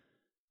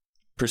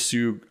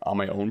pursue on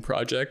my own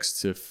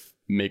projects to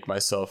make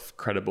myself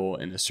credible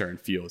in a certain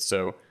field.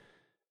 So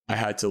I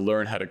had to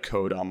learn how to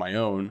code on my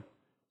own.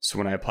 So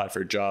when I applied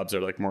for jobs that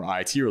are like more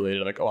IT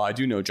related, I'm like, oh, I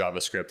do know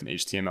JavaScript and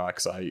HTML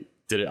because I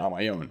did it on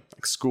my own.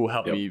 Like school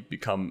helped me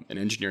become an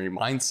engineering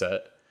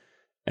mindset,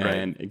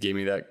 and it gave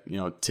me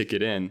that,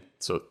 ticket in.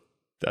 So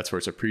that's where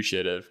it's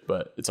appreciative,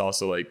 but it's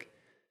also like,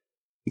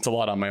 it's a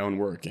lot on my own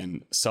work,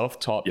 and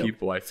self-taught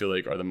people I feel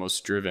like are the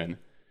most driven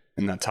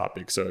in that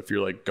topic. So if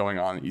you're like going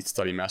on ETH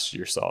Studymaster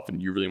yourself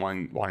and you're really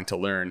wanting to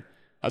learn,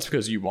 that's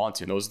because you want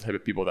to. And those are the type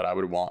of people that I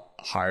would want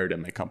hired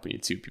in my company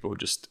too. People who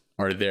just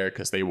are there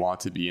because they want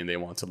to be and they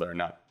want to learn,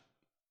 not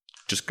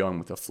just going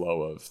with the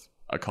flow of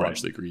a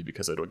college degree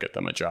because it'll get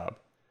them a job.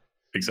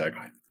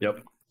 Exactly.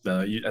 Yep.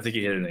 I think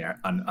you hit it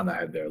on the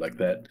head there. Like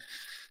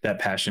that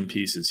passion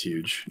piece is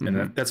huge.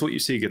 And that's what you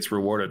see gets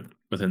rewarded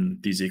within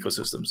these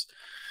ecosystems.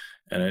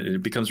 And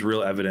it becomes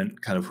real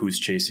evident kind of who's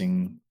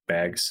chasing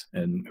bags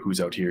and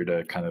who's out here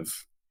to kind of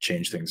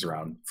change things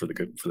around for the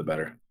good, for the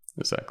better.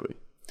 Exactly.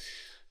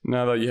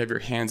 Now that you have your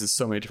hands in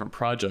so many different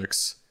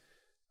projects,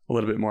 a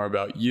little bit more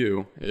about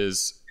you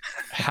is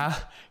how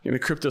the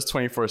crypto's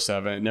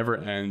 24/7. It never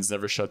ends,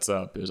 never shuts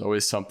up. There's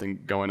always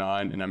something going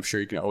on, and I'm sure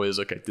you can always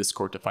look at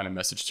Discord to find a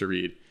message to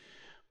read.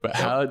 But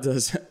how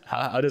does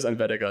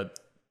Unvetica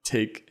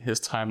take his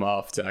time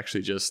off to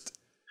actually just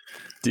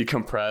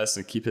decompress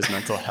and keep his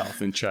mental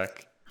health in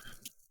check?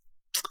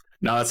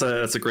 No,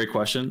 that's a great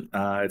question.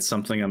 It's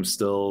something I'm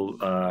still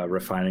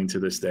refining to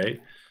this day.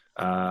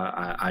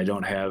 I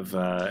don't have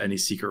any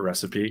secret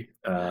recipe.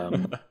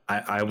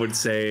 I would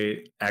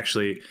say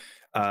actually,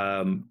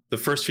 the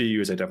first few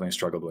years I definitely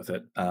struggled with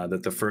it.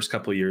 That the first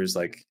couple of years,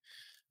 like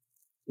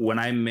when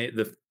I made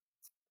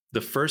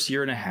the first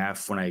year and a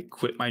half when I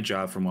quit my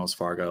job from Wells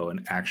Fargo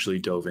and actually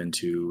dove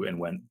into and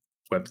went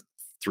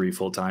Web3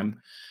 full time,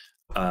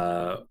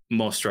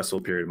 most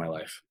stressful period of my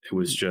life. It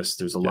was just,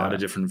 there's a lot of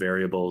different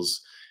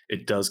variables.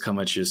 It does come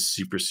at you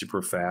super,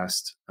 super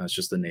fast. It's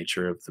just the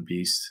nature of the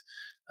beast.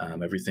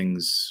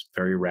 Everything's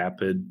very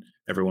rapid.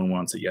 Everyone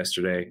wants it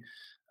yesterday.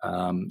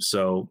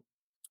 So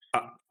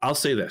I'll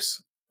say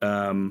this.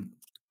 I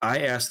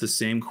asked the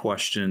same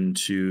question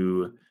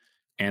to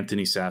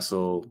Anthony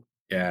Sassel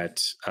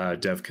at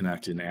Dev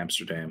Connect in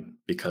Amsterdam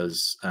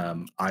because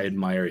I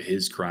admire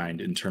his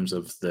grind in terms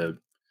of the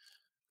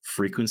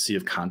frequency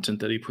of content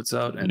that he puts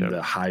out and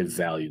the high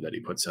value that he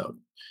puts out.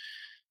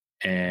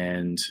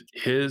 And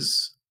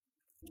his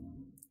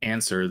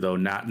answer, though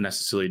not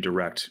necessarily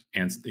direct,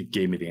 and it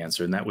gave me the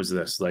answer, and that was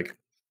this: like,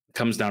 it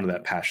comes down to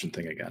that passion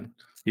thing again.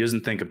 He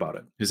doesn't think about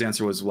it. His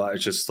answer was, well,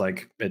 it's just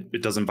like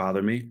it doesn't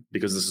bother me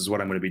because this is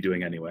what I'm going to be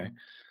doing anyway.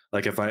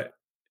 Like if that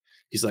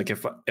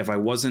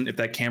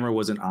camera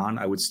wasn't on,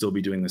 I would still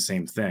be doing the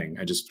same thing.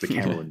 The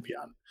camera wouldn't be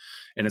on.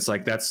 And it's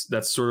like that's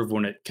sort of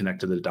when it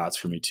connected the dots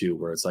for me too,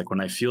 where it's like when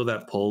I feel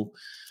that pull,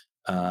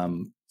 I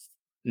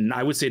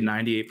would say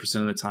 98%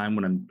 of the time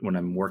when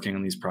I'm working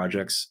on these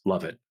projects,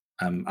 love it.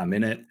 I'm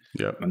in it.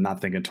 Yep. I'm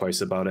not thinking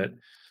twice about it.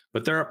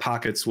 But there are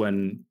pockets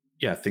when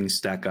things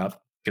stack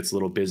up, gets a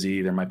little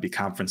busy. There might be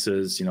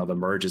conferences, the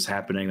merge is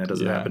happening. That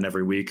doesn't happen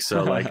every week.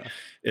 So like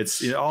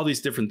it's all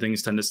these different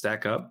things tend to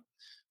stack up.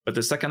 But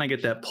the second I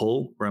get that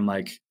pull where I'm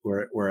like,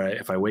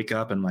 if I wake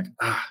up and I'm like,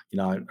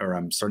 or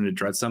I'm starting to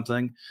dread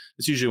something,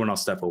 it's usually when I'll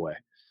step away.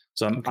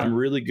 So I'm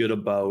really good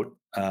about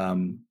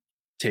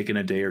taking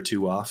a day or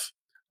two off.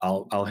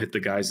 I'll hit the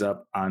guys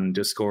up on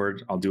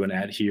Discord. I'll do an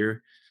ad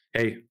here.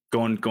 Hey,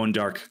 going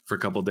dark for a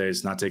couple of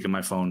days, not taking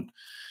my phone,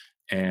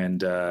 and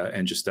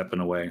just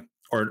stepping away,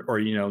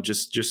 or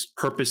just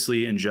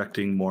purposely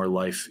injecting more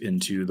life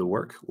into the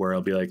work. Where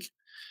I'll be like,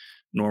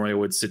 normally I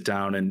would sit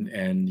down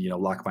and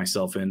lock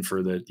myself in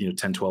for the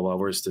 10, 12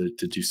 hours to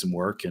do some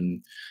work,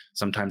 and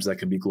sometimes that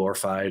can be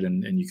glorified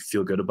and you can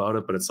feel good about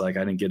it, but it's like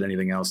I didn't get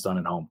anything else done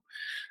at home.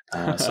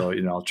 So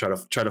I'll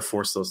try to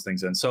force those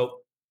things in. So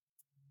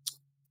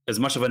as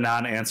much of a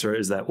non-answer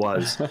as that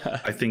was,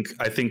 I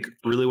think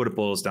really what it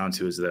boils down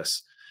to is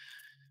this.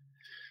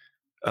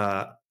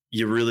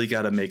 You really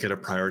got to make it a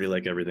priority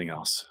like everything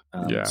else.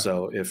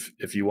 So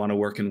if you want to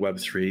work in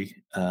Web3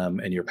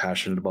 and you're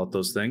passionate about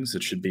those things,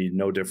 it should be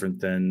no different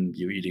than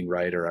you eating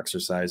right or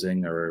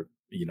exercising or,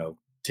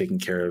 taking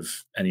care of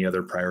any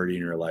other priority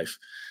in your life.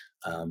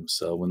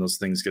 So when those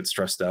things get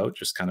stressed out,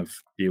 just kind of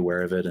be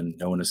aware of it and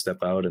know when to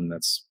step out. And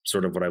that's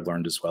sort of what I've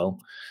learned as well.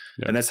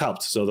 Yeah. And that's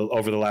helped. So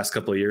over the last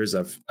couple of years,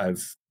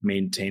 I've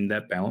maintained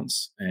that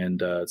balance,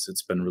 and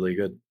it's been really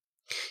good.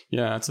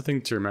 Yeah, that's the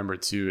thing to remember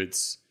too.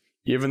 It's,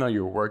 even though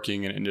you're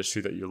working in an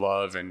industry that you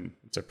love and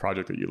it's a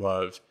project that you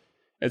love,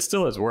 it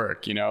still is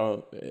work.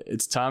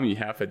 It's time you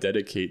have to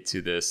dedicate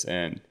to this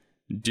and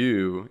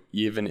do,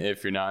 even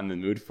if you're not in the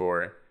mood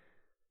for it,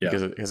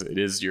 because it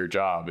is your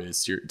job.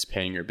 It's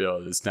paying your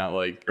bills. It's not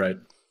like,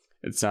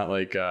 it's not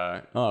like,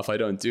 if I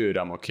don't do it,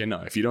 I'm okay.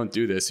 No, if you don't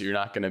do this, you're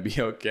not going to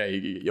be okay.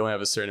 You only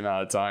have a certain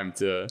amount of time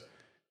to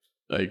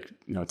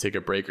take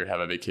a break or have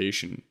a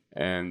vacation.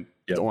 And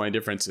the only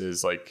difference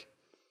is like,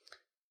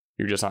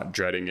 you're just not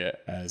dreading it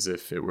as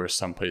if it were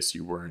someplace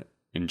you weren't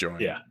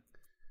enjoying. Yeah.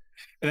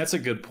 And that's a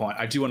good point.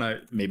 I do want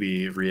to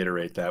maybe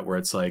reiterate that, where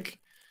it's like,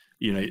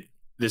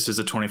 this is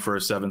a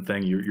 24/7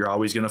 thing. You're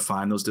always going to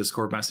find those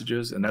Discord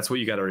messages. And that's what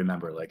you got to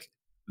remember. Like,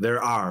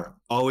 there are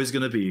always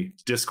going to be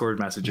Discord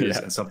messages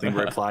and something to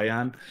reply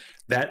on.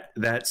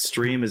 That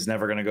stream is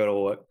never going to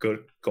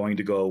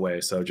go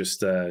away. So just,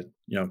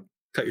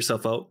 cut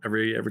yourself out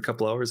every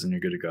couple hours and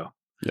you're good to go.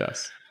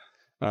 Yes.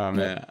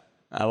 Man,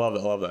 I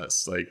love that.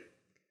 Like,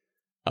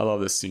 I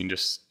love this scene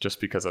just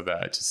because of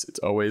that. It's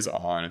always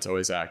on, it's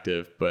always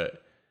active.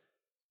 But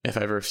if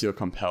I ever feel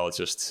compelled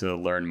just to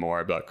learn more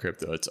about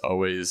crypto, it's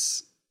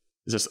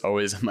just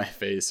always in my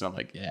face, and I'm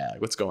like,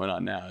 what's going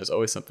on now? There's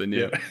always something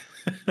new.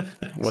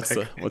 What's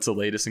the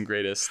latest and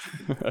greatest?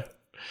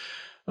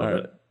 All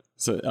right.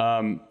 So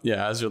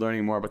as you're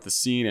learning more about the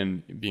scene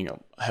and being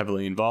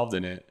heavily involved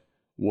in it,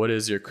 what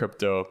is your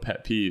crypto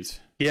pet peeve?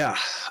 Yeah.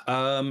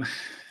 I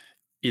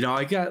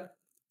got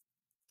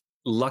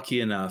lucky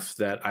enough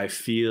that I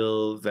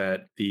feel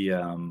that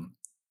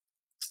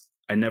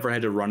I never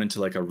had to run into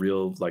like a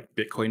real like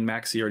Bitcoin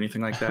maxi or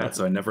anything like that.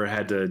 So I never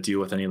had to deal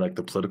with any like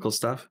the political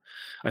stuff.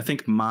 I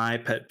think my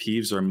pet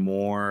peeves are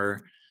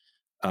more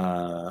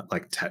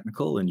like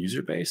technical and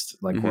user based,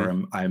 like Mm-hmm. where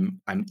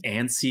I'm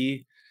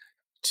antsy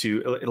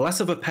to less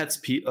of a pet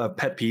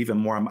peeve, and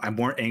more I'm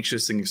more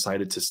anxious and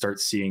excited to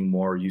start seeing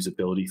more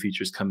usability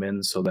features come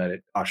in so that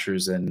it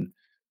ushers in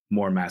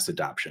more mass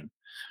adoption,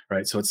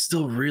 right? So it's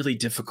still really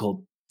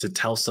difficult to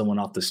tell someone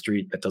off the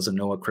street that doesn't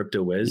know what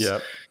crypto is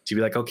Yep. to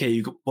be like,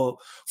 okay, well,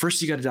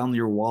 first you got to download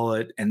your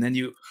wallet, and then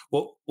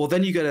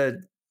then you got to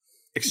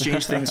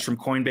exchange things from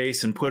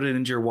Coinbase and put it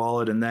into your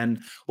wallet. And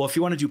then, well, if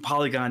you want to do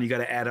Polygon, you got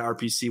to add an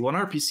RPC. Well,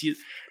 an RPC,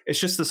 it's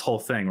just this whole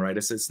thing, right?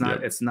 It's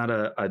not, it's not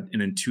an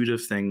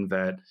intuitive thing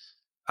that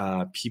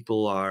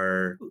people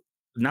are,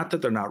 not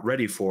that they're not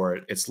ready for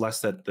it. It's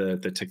less that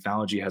the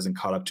technology hasn't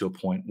caught up to a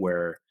point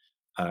where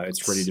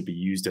it's ready to be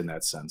used in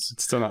that sense.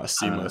 It's still not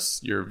seamless.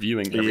 You're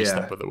viewing every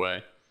step of the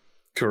way.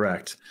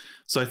 Correct.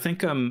 So I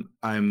think I'm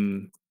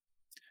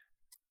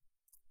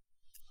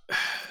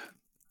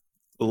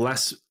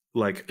less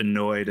like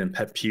annoyed and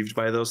pet peeved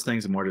by those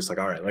things, and more just like,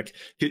 all right, like,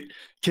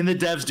 can the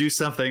devs do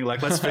something?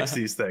 Like, let's fix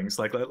these things.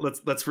 Like,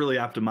 let's really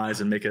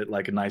optimize and make it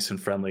like nice and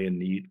friendly and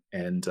neat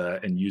and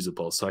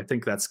usable. So I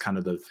think that's kind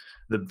of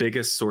the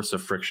biggest source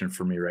of friction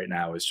for me right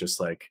now is just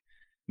like,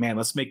 man,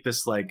 let's make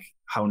this like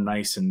how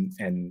nice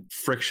and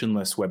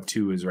frictionless Web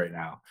 2 is right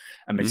now.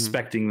 I'm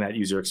expecting that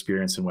user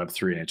experience in Web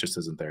 3, and it just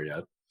isn't there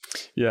yet.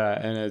 Yeah,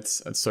 and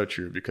it's so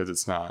true because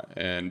it's not,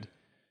 and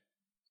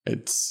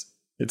it's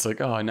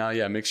like, oh, now,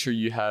 yeah, make sure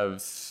you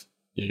have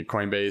your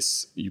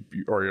Coinbase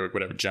or your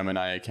whatever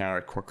Gemini account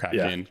or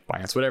Kraken,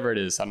 Binance, whatever it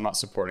is. I'm not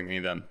supporting any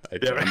of them.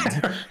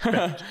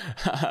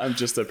 I'm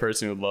just a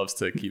person who loves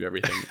to keep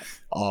everything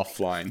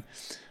offline.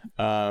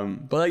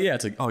 But like, yeah,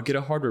 it's like, oh, get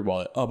a hardware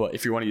wallet. Oh, but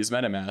if you want to use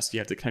MetaMask, you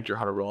have to connect your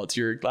hardware wallet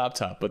to your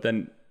laptop. But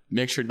then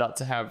make sure not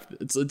to have.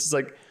 It's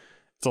like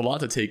it's a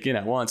lot to take in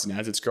at once, and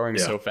as it's growing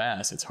so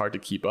fast, it's hard to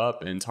keep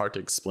up and it's hard to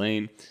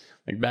explain.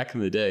 Like back in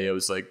the day, it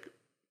was like,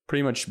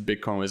 pretty much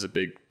Bitcoin was a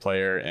big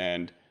player,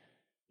 and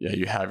yeah,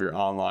 you have your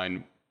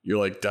online, your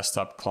like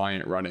desktop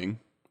client running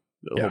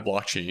the whole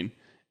blockchain,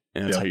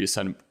 and that's how you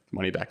send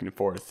money back and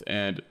forth.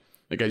 And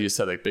like as you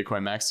said, like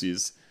Bitcoin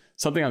Maxis,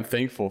 something I'm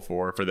thankful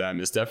for them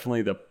is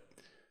definitely the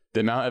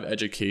amount of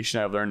education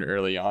I've learned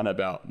early on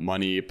about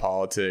money,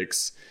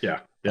 politics,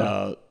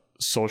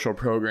 social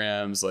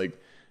programs. Like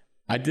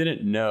I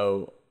didn't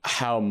know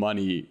how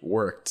money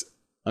worked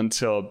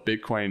until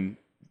Bitcoin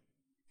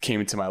came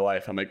into my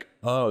life. I'm like,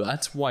 oh,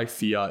 that's why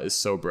fiat is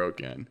so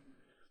broken.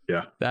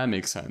 Yeah, that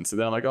makes sense. And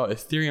then I'm like, oh,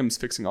 Ethereum's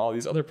fixing all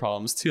these other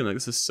problems too. I'm like,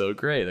 this is so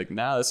great. Like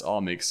now this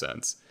all makes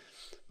sense.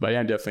 But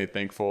yeah, I'm definitely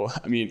thankful.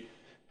 I mean,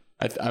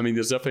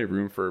 there's definitely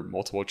room for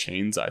multiple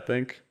chains, I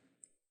think.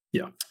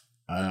 Yeah.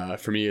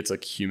 For me, it's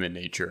like human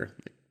nature.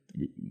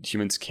 Like,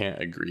 humans can't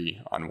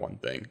agree on one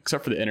thing,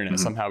 except for the internet.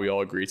 Somehow we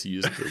all agree to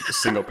use a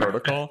single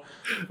protocol.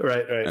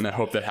 Right. And I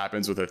hope that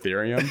happens with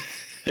Ethereum.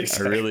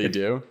 Exactly. I really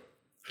do.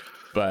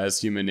 But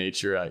as human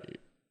nature,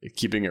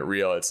 keeping it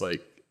real, it's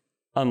like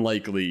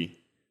unlikely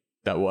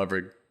that we'll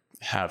ever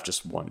have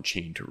just one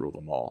chain to rule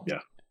them all.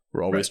 Yeah.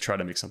 We're always trying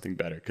to make something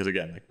better. Because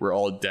again, like we're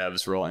all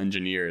devs, we're all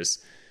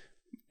engineers.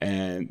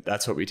 And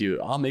that's what we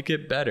do. I'll make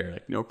it better.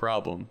 Like, no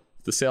problem.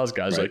 The sales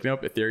guys are like,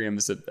 nope, Ethereum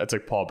is that's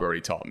like Paul Brody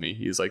taught me.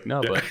 He's like,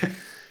 no, but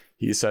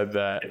he said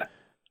that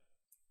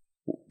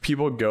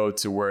people go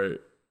to where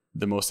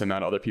the most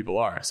amount of other people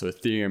are. So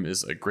Ethereum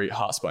is a great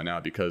hotspot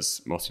now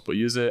because most people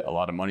use it. A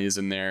lot of money is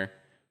in there.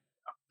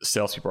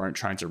 Salespeople aren't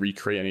trying to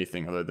recreate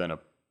anything other than a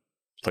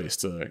place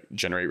to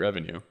generate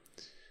revenue.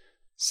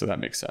 So that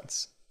makes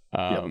sense.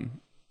 But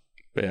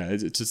yeah,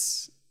 it's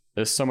just,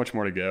 there's so much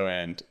more to go.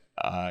 And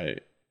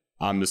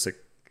I'm just like,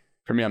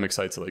 for me, I'm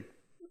excited to like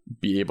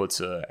be able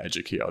to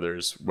educate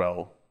others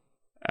well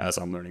as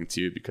I'm learning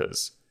too,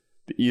 because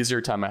the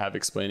easier time I have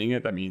explaining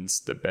it, that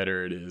means the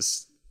better it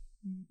is,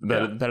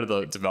 the better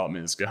the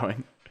development is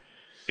going.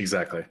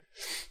 Exactly.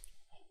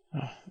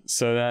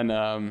 So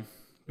then,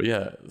 but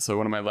yeah, so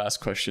one of my last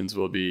questions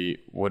will be,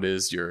 what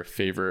is your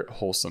favorite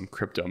wholesome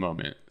crypto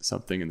moment?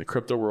 Something in the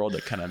crypto world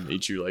that kind of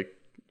made you like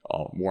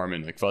all warm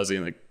and like fuzzy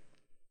and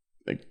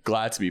like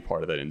glad to be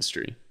part of that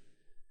industry.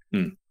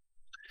 So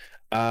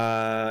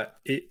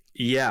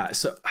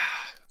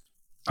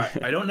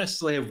I don't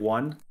necessarily have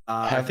one.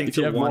 I think if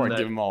you have more, give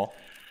them all.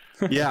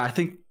 I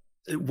think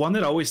one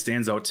that always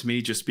stands out to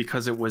me, just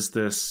because it was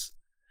this,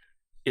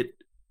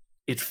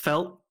 it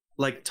felt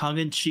like tongue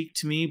in cheek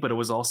to me, but it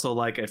was also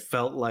like, it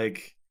felt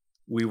like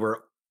we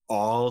were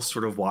all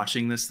sort of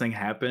watching this thing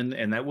happen.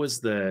 And that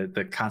was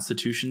the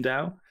Constitution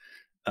DAO,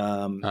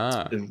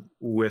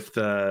 with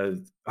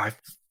I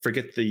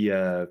forget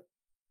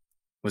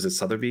was it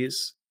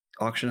Sotheby's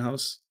auction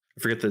house?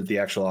 I forget the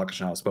actual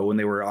auction house, but when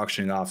they were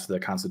auctioning off the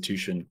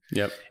Constitution,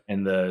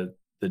 and the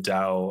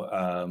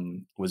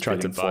DAO was trying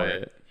to buy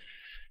it.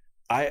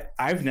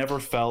 I've never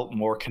felt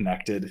more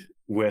connected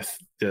with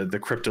the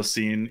crypto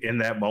scene in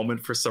that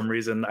moment for some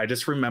reason. I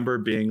just remember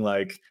being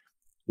like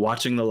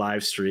watching the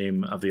live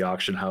stream of the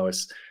auction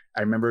house.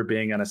 I remember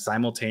being on a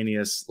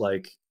simultaneous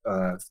like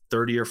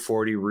 30 or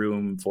 40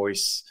 room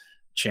voice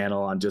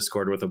channel on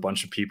Discord with a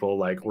bunch of people.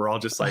 Like, we're all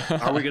just like,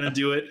 are we going to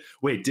do it?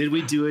 Wait, did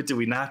we do it? Did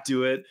we not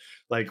do it?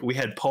 Like, we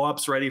had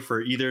POAPs ready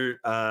for either,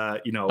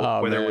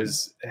 whether it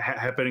was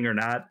happening or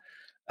not.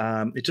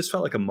 It just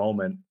felt like a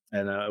moment,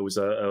 and it was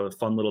a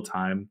fun little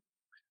time.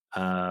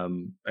 I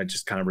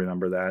just kind of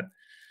remember that.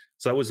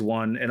 So that was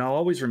one. And I'll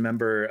always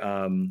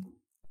remember,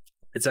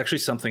 it's actually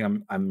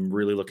something I'm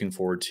really looking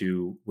forward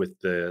to with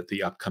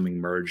the upcoming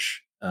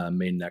merge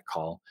mainnet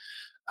call.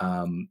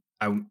 I'm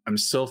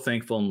so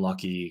thankful and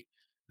lucky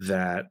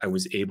that I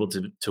was able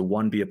to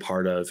one, be a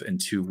part of, and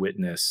two,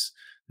 witness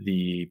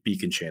the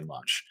Beacon Chain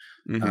launch,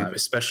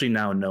 especially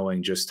now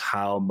knowing just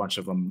how much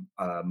of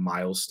a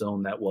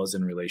milestone that was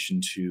in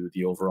relation to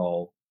the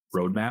overall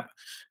roadmap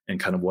and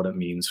kind of what it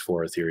means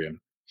for Ethereum.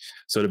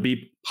 So to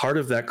be part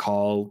of that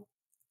call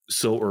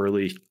so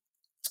early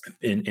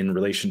in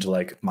relation to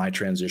like my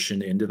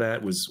transition into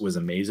that was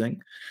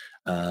amazing.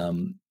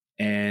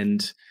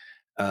 And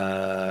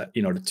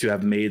to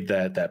have made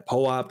that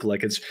POAP,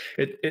 like it's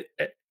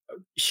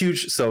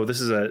huge. So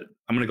this is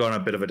I'm going to go on a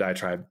bit of a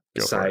diatribe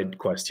side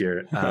quest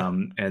here.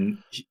 And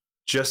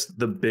just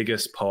the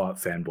biggest POAP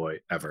fanboy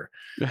ever.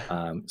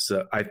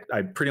 So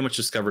I pretty much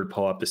discovered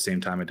POAP the same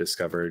time I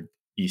discovered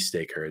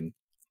EthStaker, and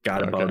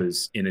got about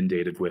as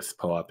inundated with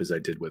POAP as I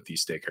did with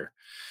EthStaker.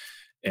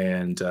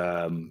 And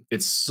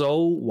it's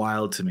so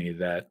wild to me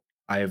that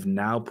I have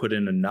now put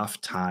in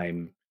enough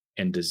time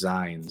and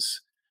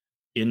designs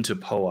into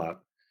POAP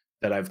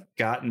that I've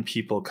gotten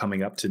people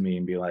coming up to me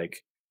and be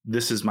like,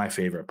 this is my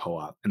favorite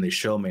POAP. And they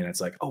show me, and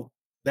it's like, oh,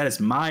 that is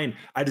mine.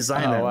 I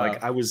designed that. Wow.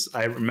 Like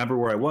I remember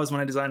where I was when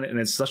I designed it. And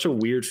it's such a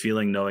weird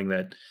feeling knowing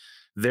that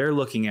they're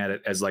looking at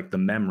it as like the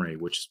memory,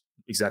 which is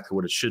exactly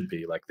what it should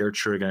be. Like, they're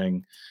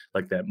triggering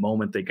like that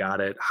moment they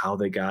got it, how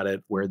they got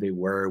it, where they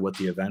were, what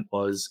the event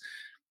was.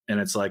 And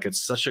it's like,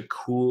 it's such a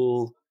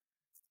cool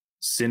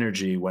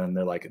synergy when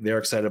they're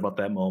excited about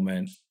that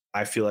moment.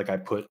 I feel like I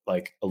put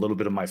like a little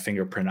bit of my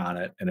fingerprint on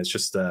it, and it's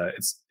just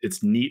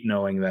it's neat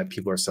knowing that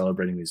people are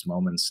celebrating these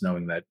moments,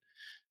 knowing that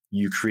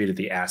you created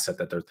the asset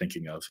that they're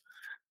thinking of.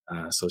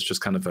 So it's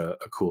just kind of a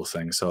cool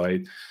thing. So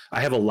I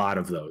have a lot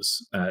of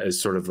those as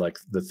sort of like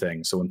the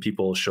thing. So when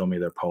people show me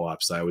their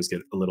POAPs, I always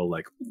get a little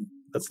like,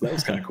 that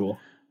was kind of cool.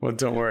 Well,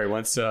 don't worry.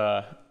 Once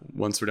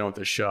we're done with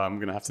the show, I'm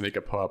gonna have to make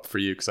a POAP for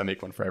you because I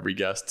make one for every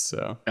guest.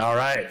 So all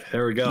right,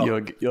 there we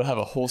go. You'll have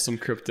a wholesome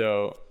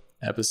crypto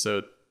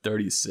episode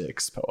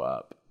 36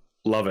 POAP.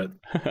 Love it.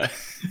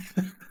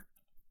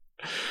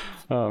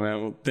 Oh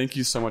man, well, thank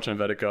you so much,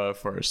 Unvetica,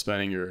 for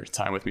spending your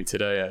time with me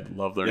today. I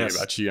love learning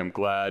about you. I'm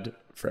glad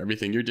for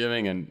everything you're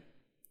doing, and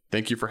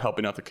thank you for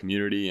helping out the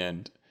community.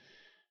 And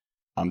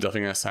I'm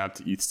definitely gonna sign up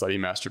to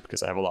Studymaster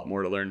because I have a lot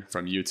more to learn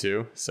from you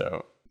too.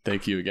 So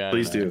thank you again.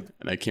 Please do.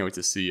 And I can't wait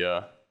to see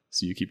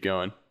you keep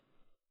going.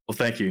 Well,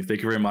 thank you.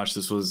 Thank you very much.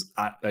 This was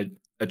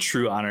a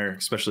true honor,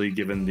 especially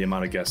given the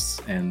amount of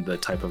guests and the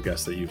type of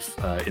guests that you've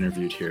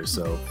interviewed here.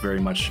 So very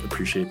much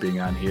appreciate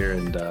being on here,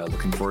 and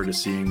looking forward to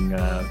seeing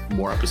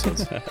more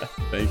episodes.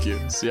 Thank you.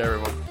 See you,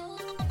 everyone.